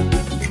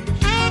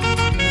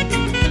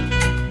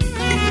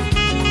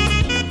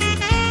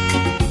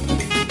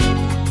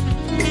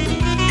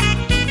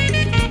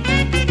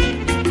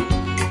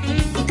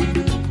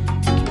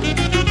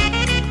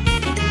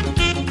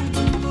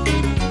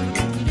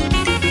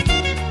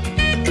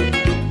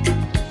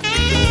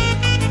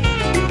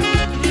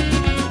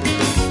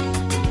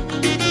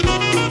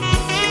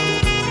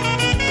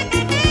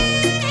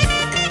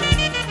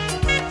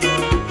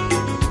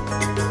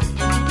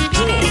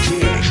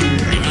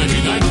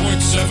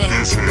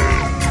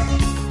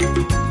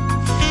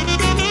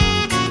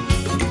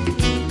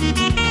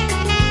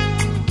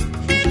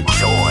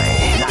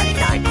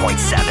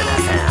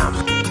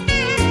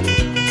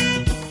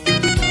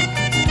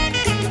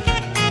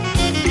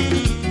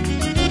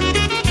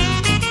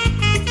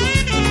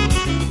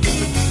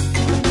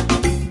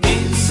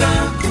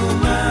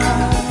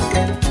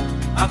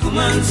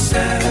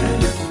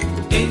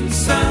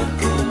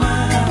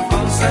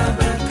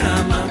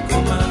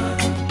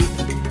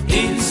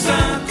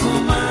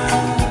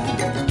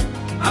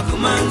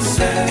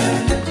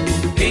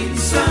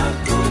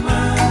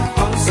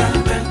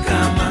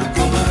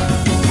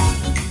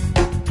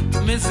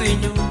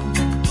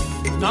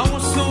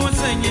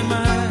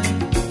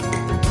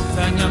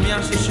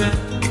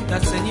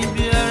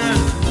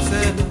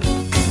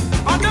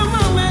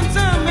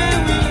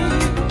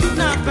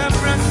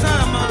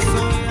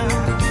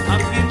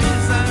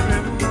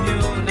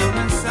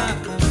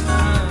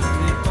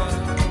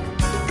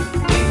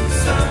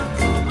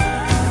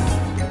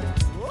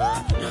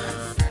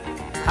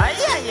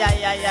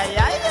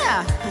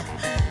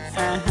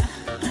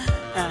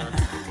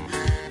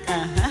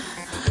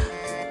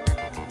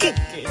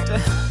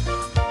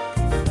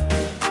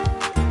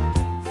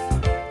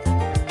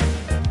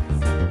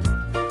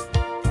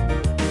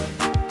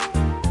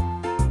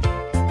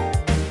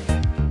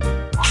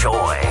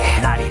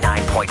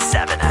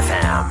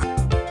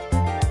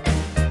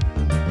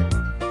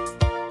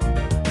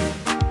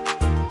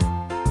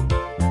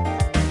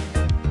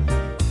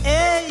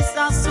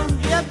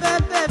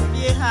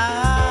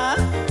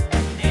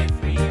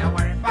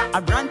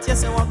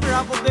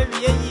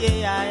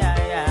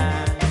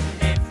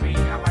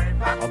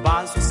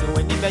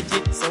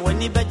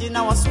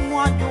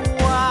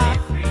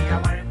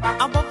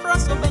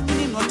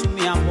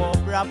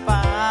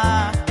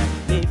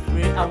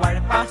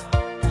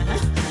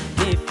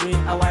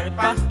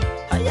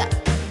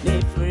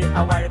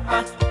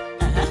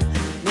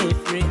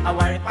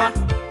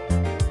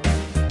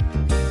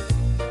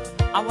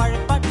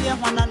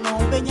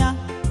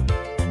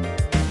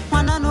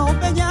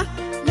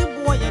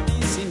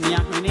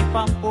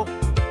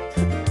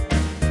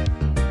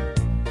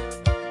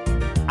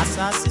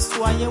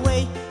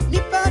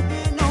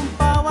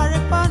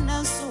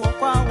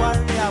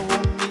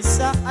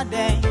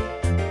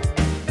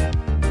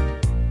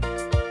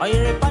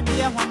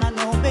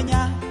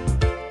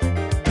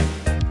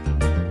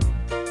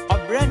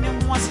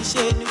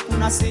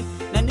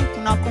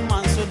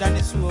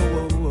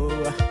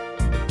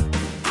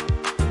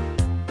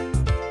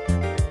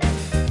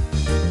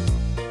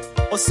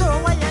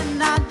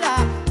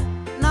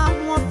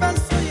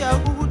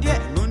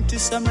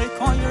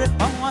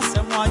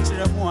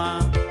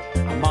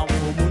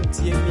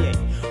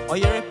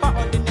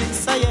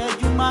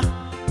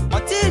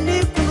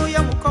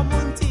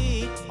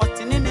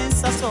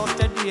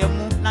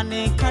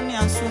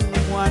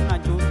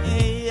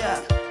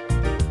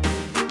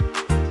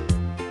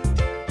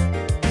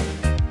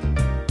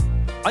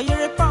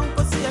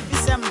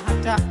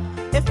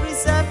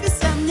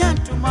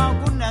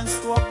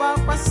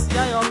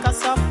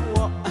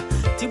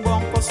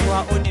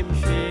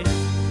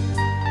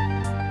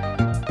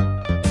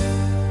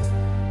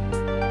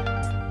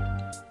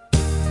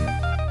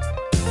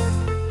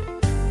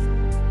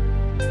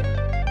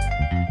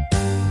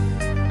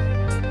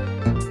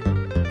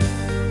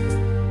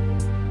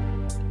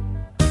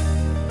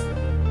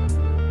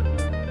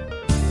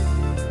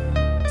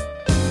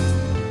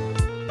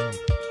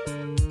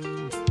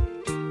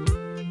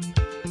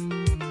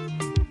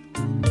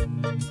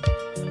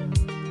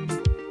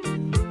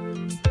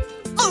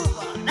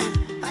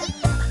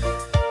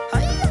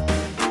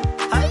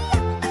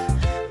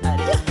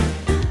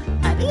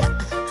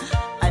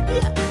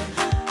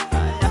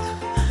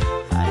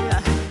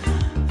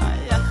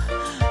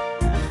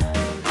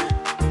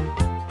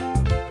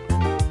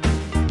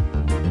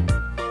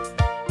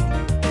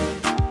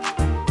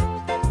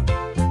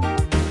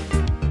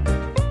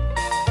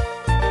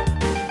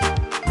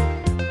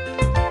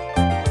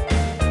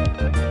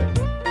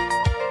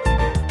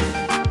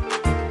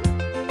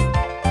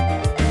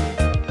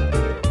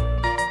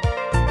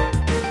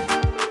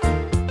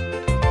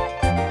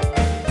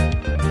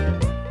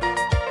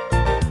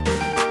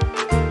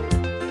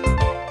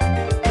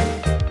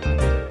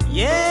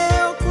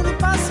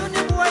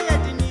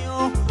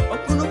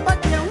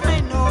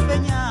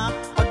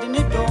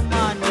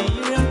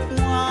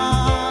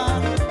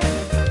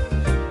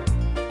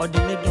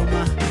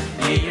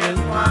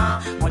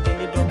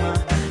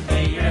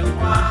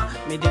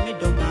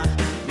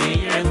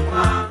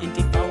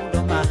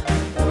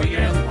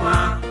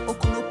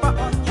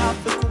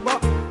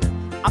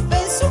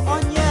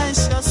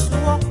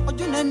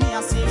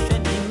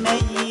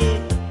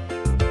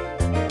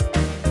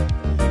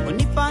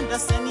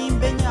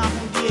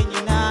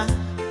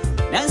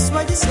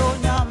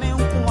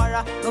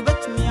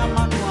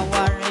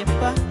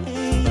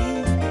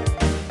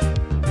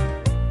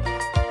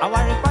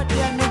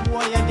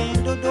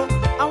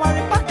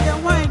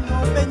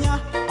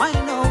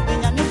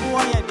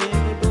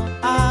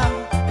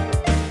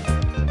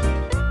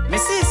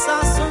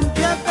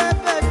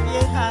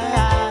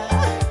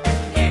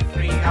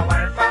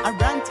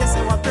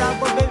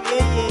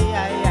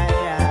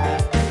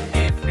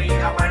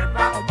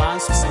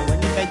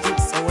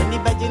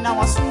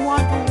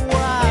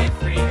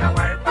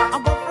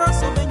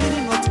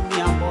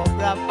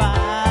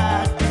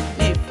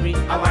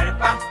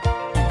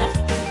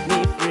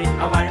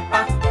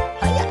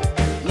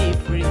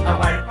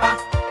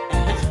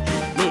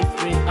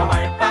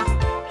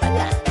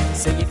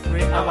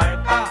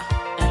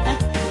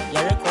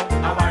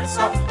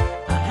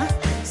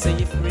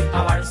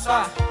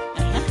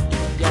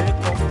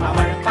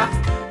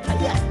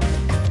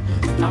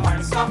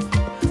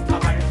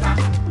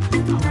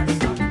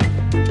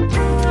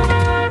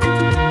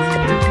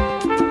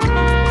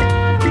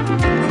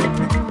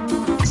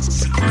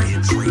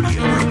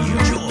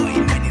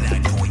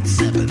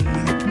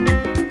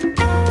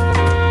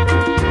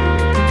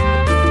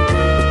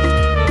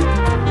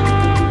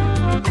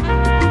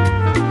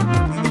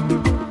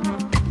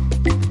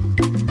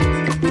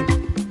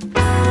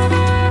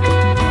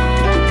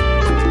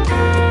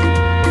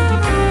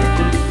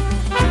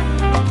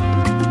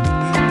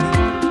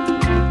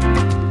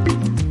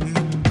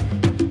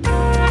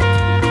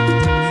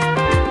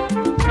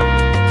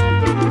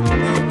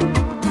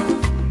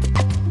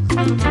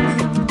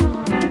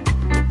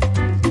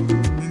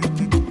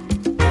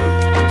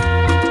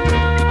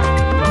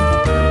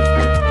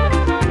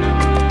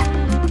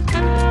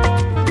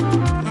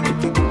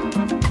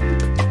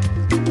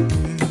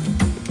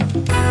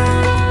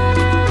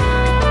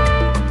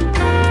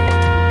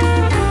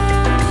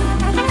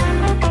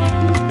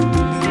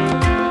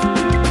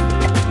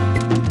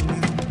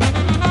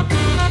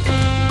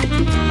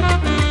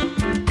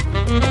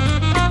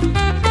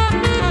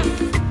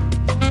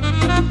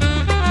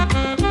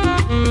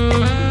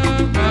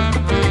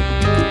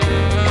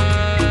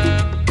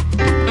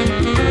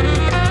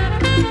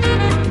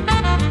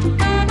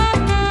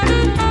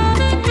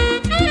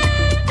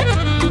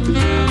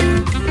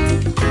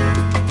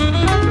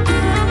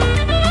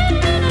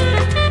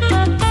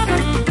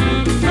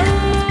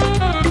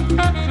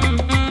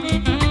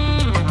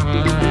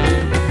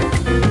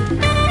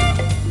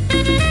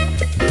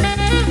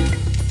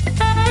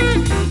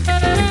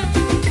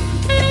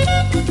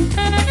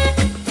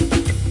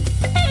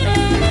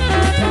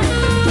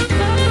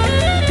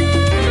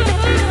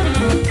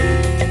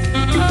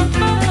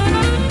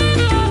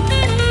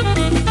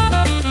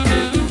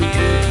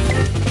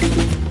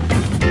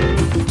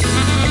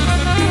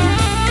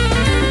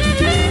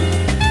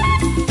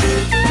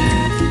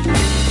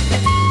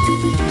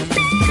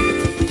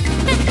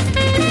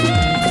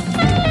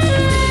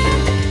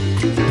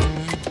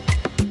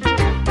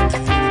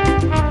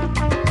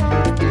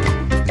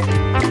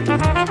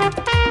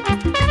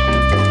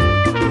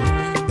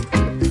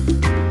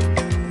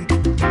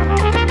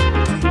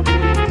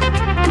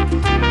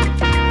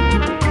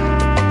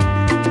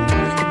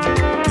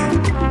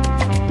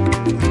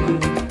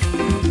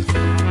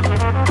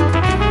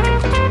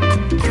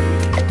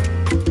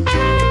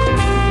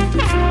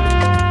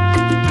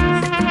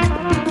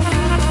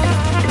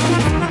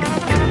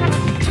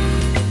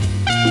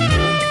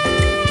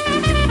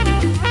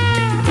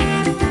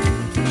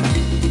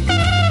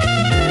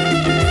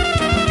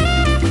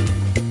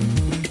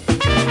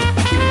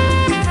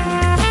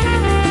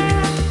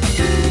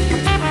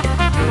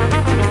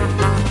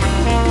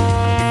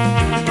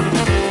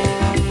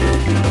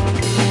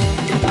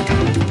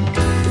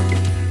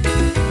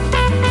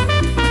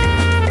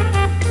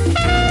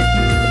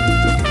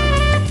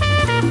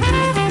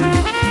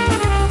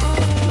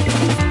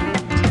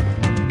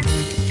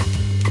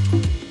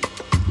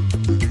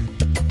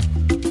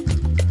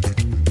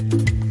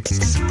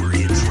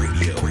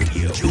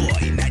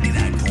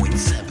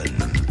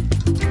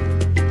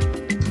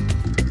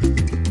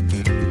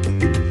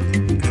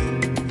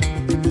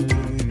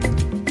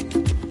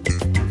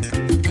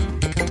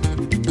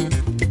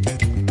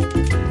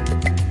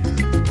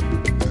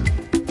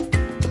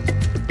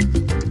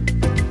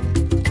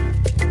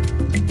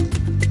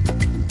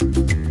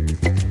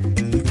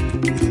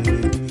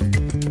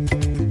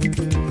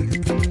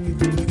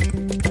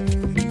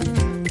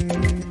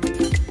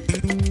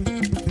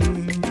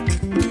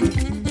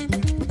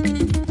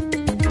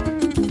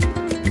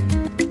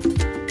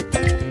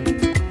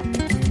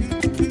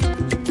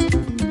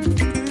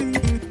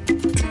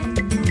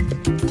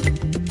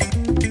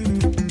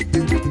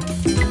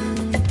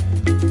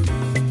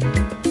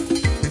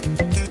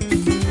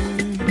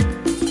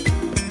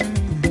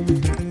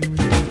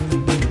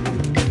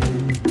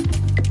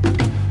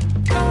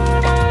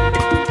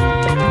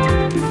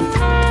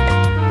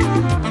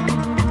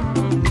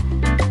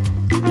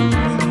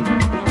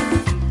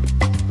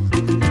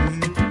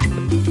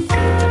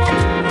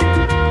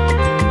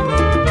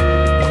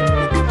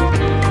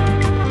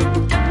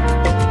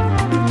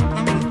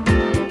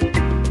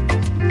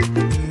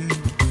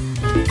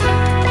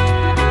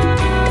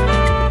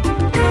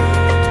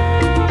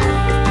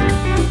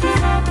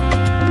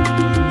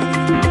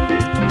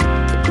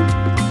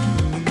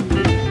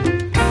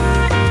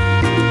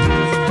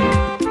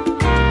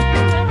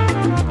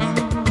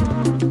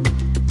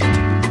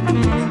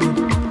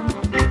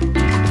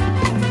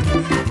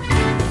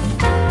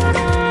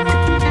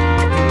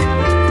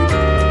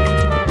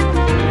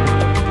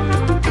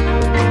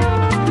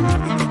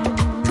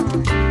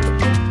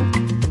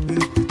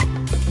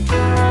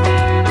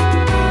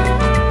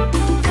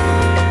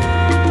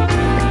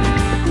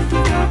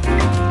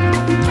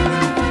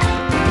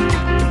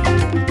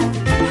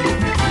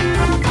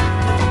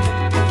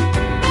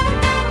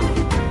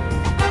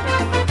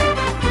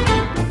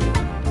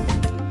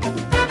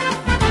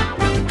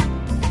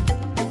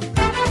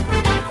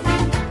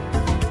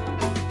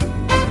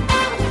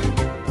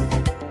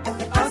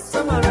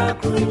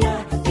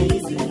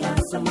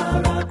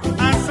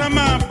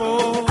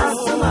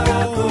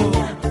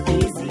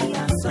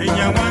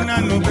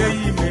 Nyamwana no be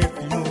me.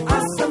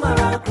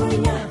 Asamara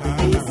kunya,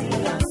 easy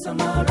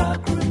asamara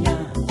kunya.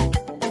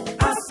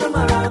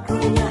 Asamara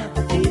kunya,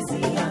 easy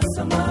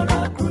asamara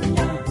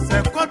kunya. Se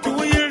kotu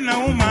yir na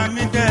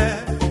umami de.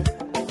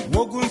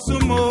 Wogun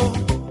sumo,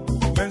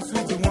 bensu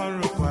tu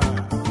wanrukwa.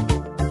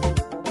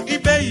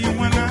 Ibe yi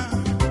wana,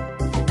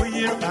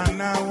 wiyir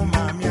ana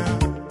umamia.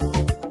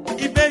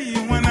 Ibe yi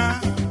wana,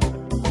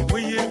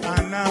 wiyir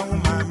ana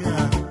umamia.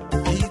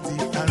 Easy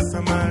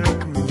asamara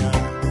kunya.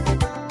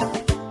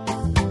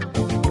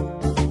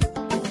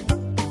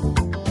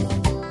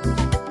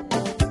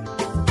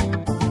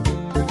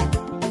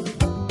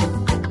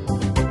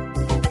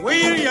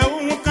 Wiyir ya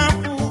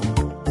umukafu,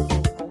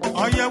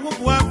 oya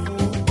wubuafu,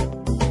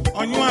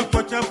 onyu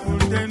akwacha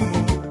purdenu.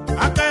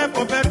 Akaye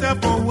for better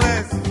for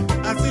worse,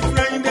 as if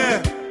rain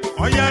there,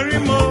 oya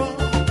rimo.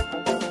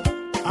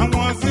 I'm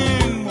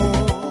watching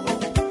more,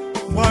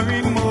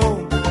 worrying more,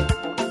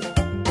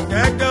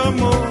 dead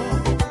more,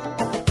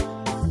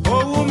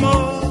 oh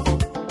more,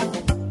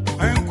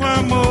 and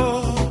quamo,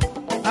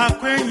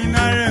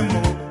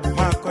 aquaninaremo,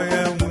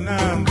 Makoya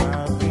Munamba,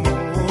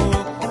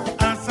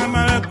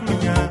 Asamara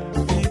Kunya,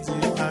 easy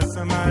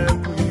Asamara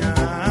Kunya.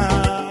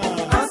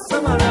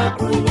 Asamara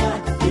kunya,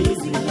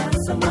 easy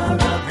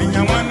asamara kunya.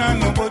 Nyamwana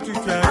no go to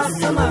church.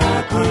 Asamara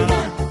kunya,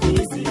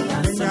 easy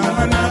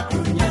asamara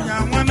kunya.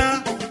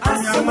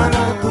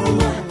 Asamara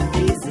kunya,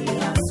 easy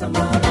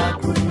asamara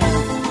kunya.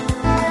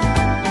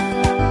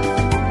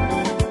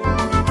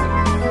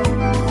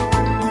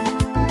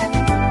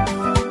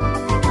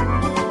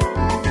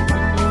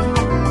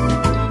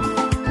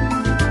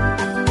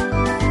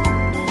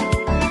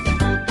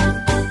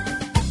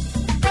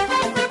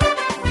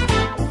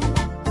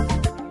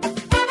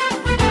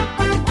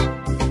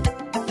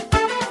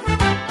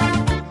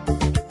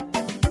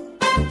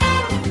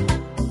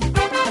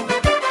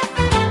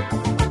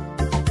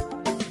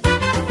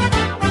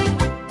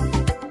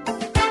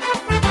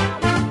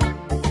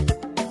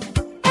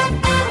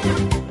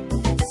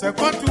 Se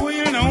kotu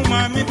yir na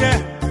umami de.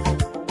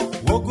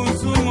 Wogun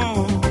sumo,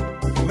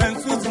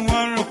 bensu tu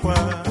wanrukwa.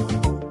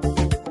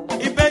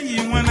 Ibe yi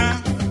wana,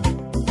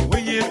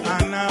 wiyir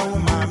ana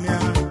umamia.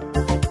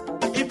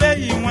 Ibe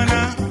yi wana,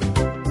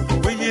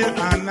 wiyir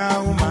ana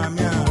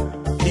umamia.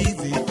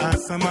 Easy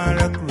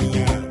asamara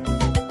kunya.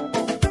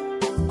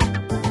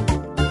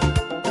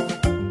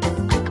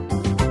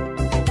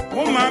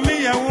 Umami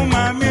ya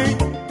umami,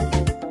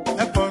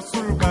 eko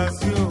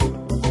surubasio.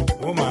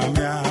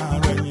 Umami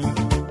aranyi,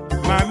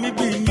 mami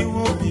binyi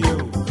wobio.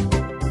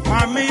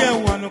 Mami ya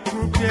wano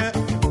krupye,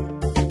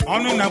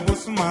 onu na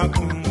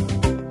busumakun.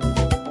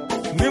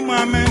 Ni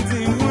mamenti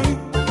mun,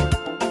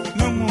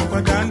 numu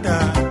kwadanda,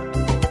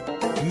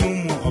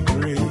 numu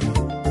opre,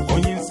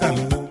 onyin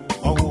sanu,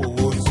 owo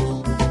wozo.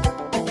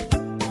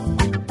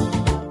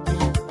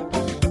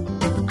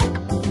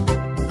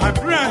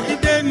 Abra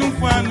ide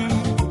nufanu,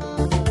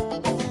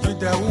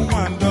 jide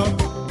umando,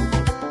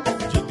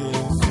 jide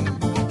nsu.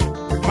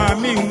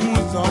 Mami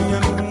muzo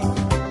nyanu,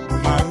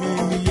 mami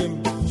miyem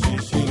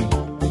shishin,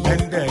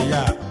 ende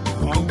ya,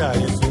 onda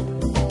yesu.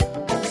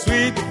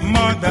 Sweet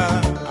mother,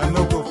 I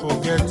no go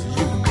forget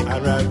you,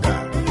 Arada.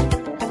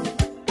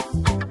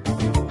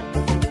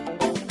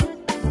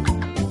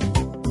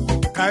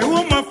 Kaiwo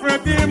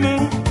mafredimu,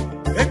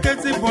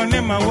 eketi bone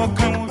ma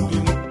waka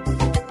wubimu.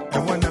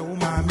 Ewana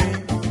umame,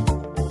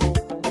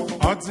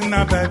 otina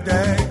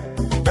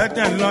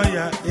bede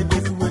lawyer,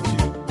 ebezi wechi.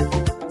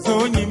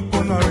 Zonyi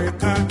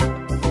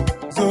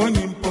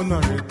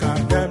mponoreka,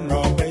 dem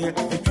no beye,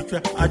 echucha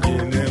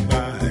ajene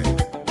bae.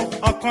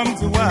 O come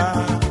to wa,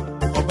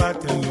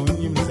 obate no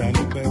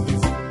nyimzanu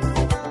bebisi.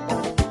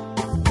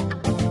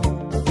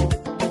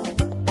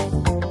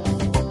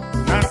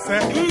 Nase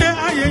nde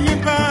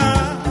ayeyipa,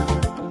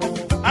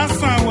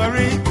 asa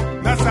wari,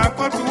 nasa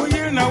kotu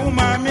yir na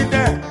umami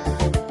de.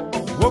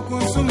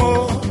 Wokun sumo,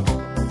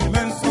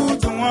 mensu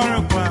tu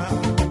wanrukwa.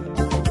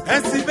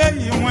 Esibe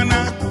yi wana,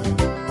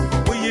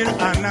 wiyir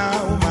ana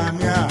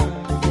umamia.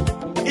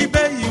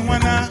 Ibe yi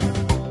wana,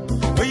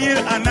 wiyir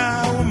ana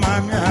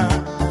umamia.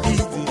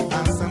 Easy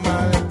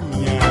asamara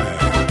kunya.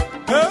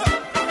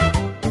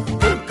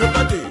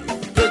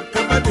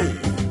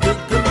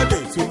 Kekabade,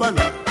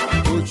 subana,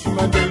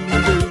 ochimade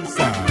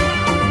ndensa.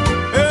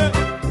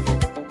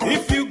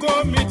 If you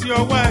go meet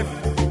your wife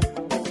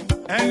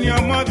and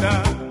your mother,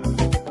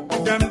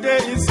 them dey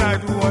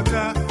inside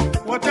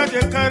water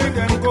they carry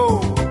them go.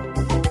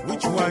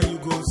 Which one you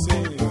go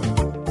save?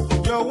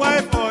 Your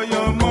wife or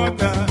your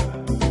mother?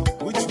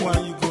 Which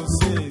one you go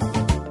save?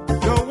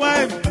 Your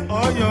wife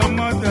or your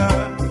mother?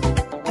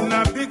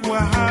 Na big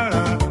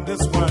wahara,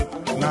 this one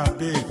na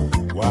big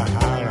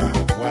wahara.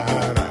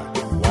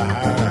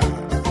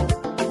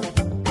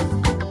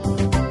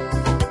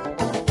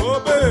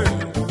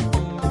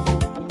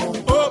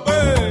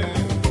 Obey.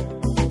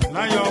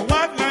 Now your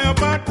wife, now your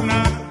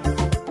partner,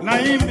 now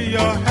him be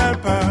your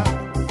helper.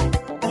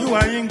 You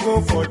are in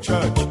go for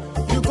church.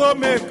 You go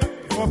make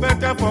for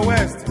better for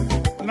west.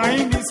 Now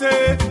him be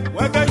say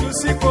whether you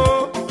sick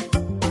oh,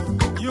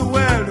 you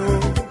well oh,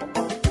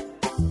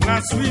 na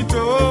sweet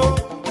oh,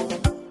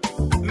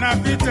 na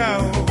bitter,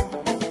 oh,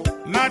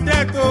 na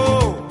death,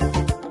 oh,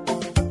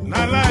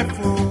 na life,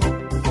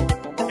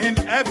 oh. In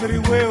every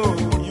way, oh,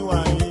 you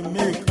and me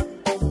make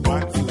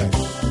one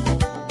flesh.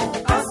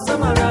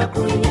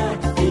 Asamarakunya,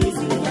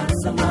 easy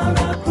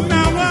Asamarakunya.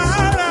 Na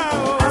wahala,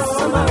 oh,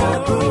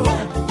 Asamarakunya,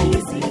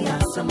 easy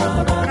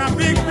Asamarakunya. na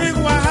big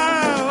wahala,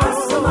 oh.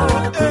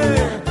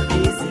 Asamarakunya,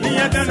 easy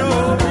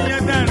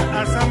Niyadan,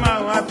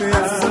 Asamawape.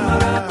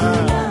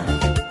 Asamarakunya,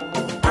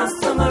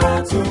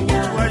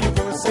 Asamarakunya. Why you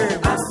go say?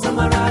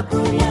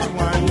 Asamarakunya,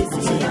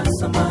 easy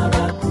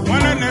Asamarakunya.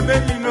 Wanna never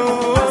know.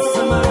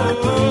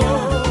 Asamarakunya,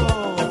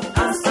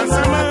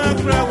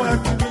 Asamarakunya, what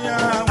to be a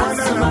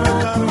wanna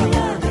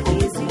never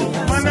easy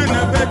wanna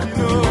never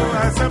know.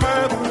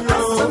 Asamarakunya,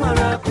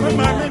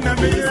 Mama, na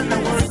me and the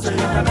world say.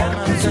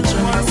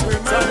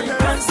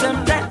 Some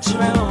that you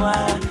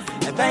are,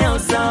 a bail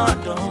sound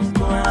don't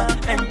go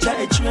and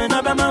church when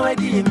I'm my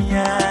wedding.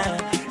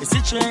 It's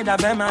a trade I've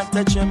been at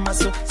the gym,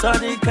 so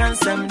they can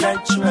send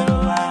that you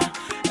are.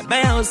 A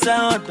bail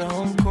sound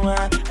don't go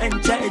and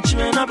church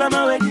when I'm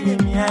my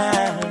wedding.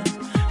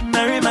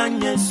 Mary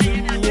man, yes,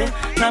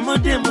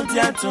 Namudim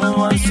Mutiato,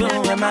 and so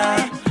am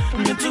I.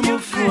 To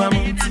move through a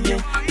muntie,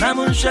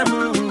 Namun Shamu.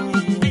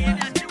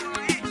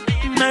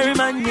 Mary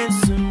man,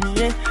 yes,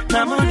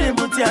 Namudim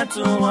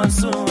Mutiato, and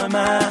so am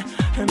I.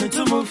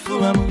 To move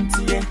through a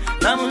muntie,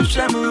 Namun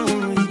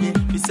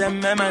Shamu. We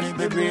send my money,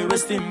 baby,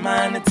 wasting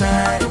my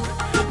time.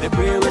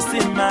 Baby,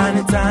 wasting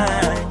my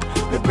time.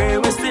 Baby,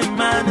 wasting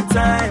my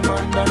time.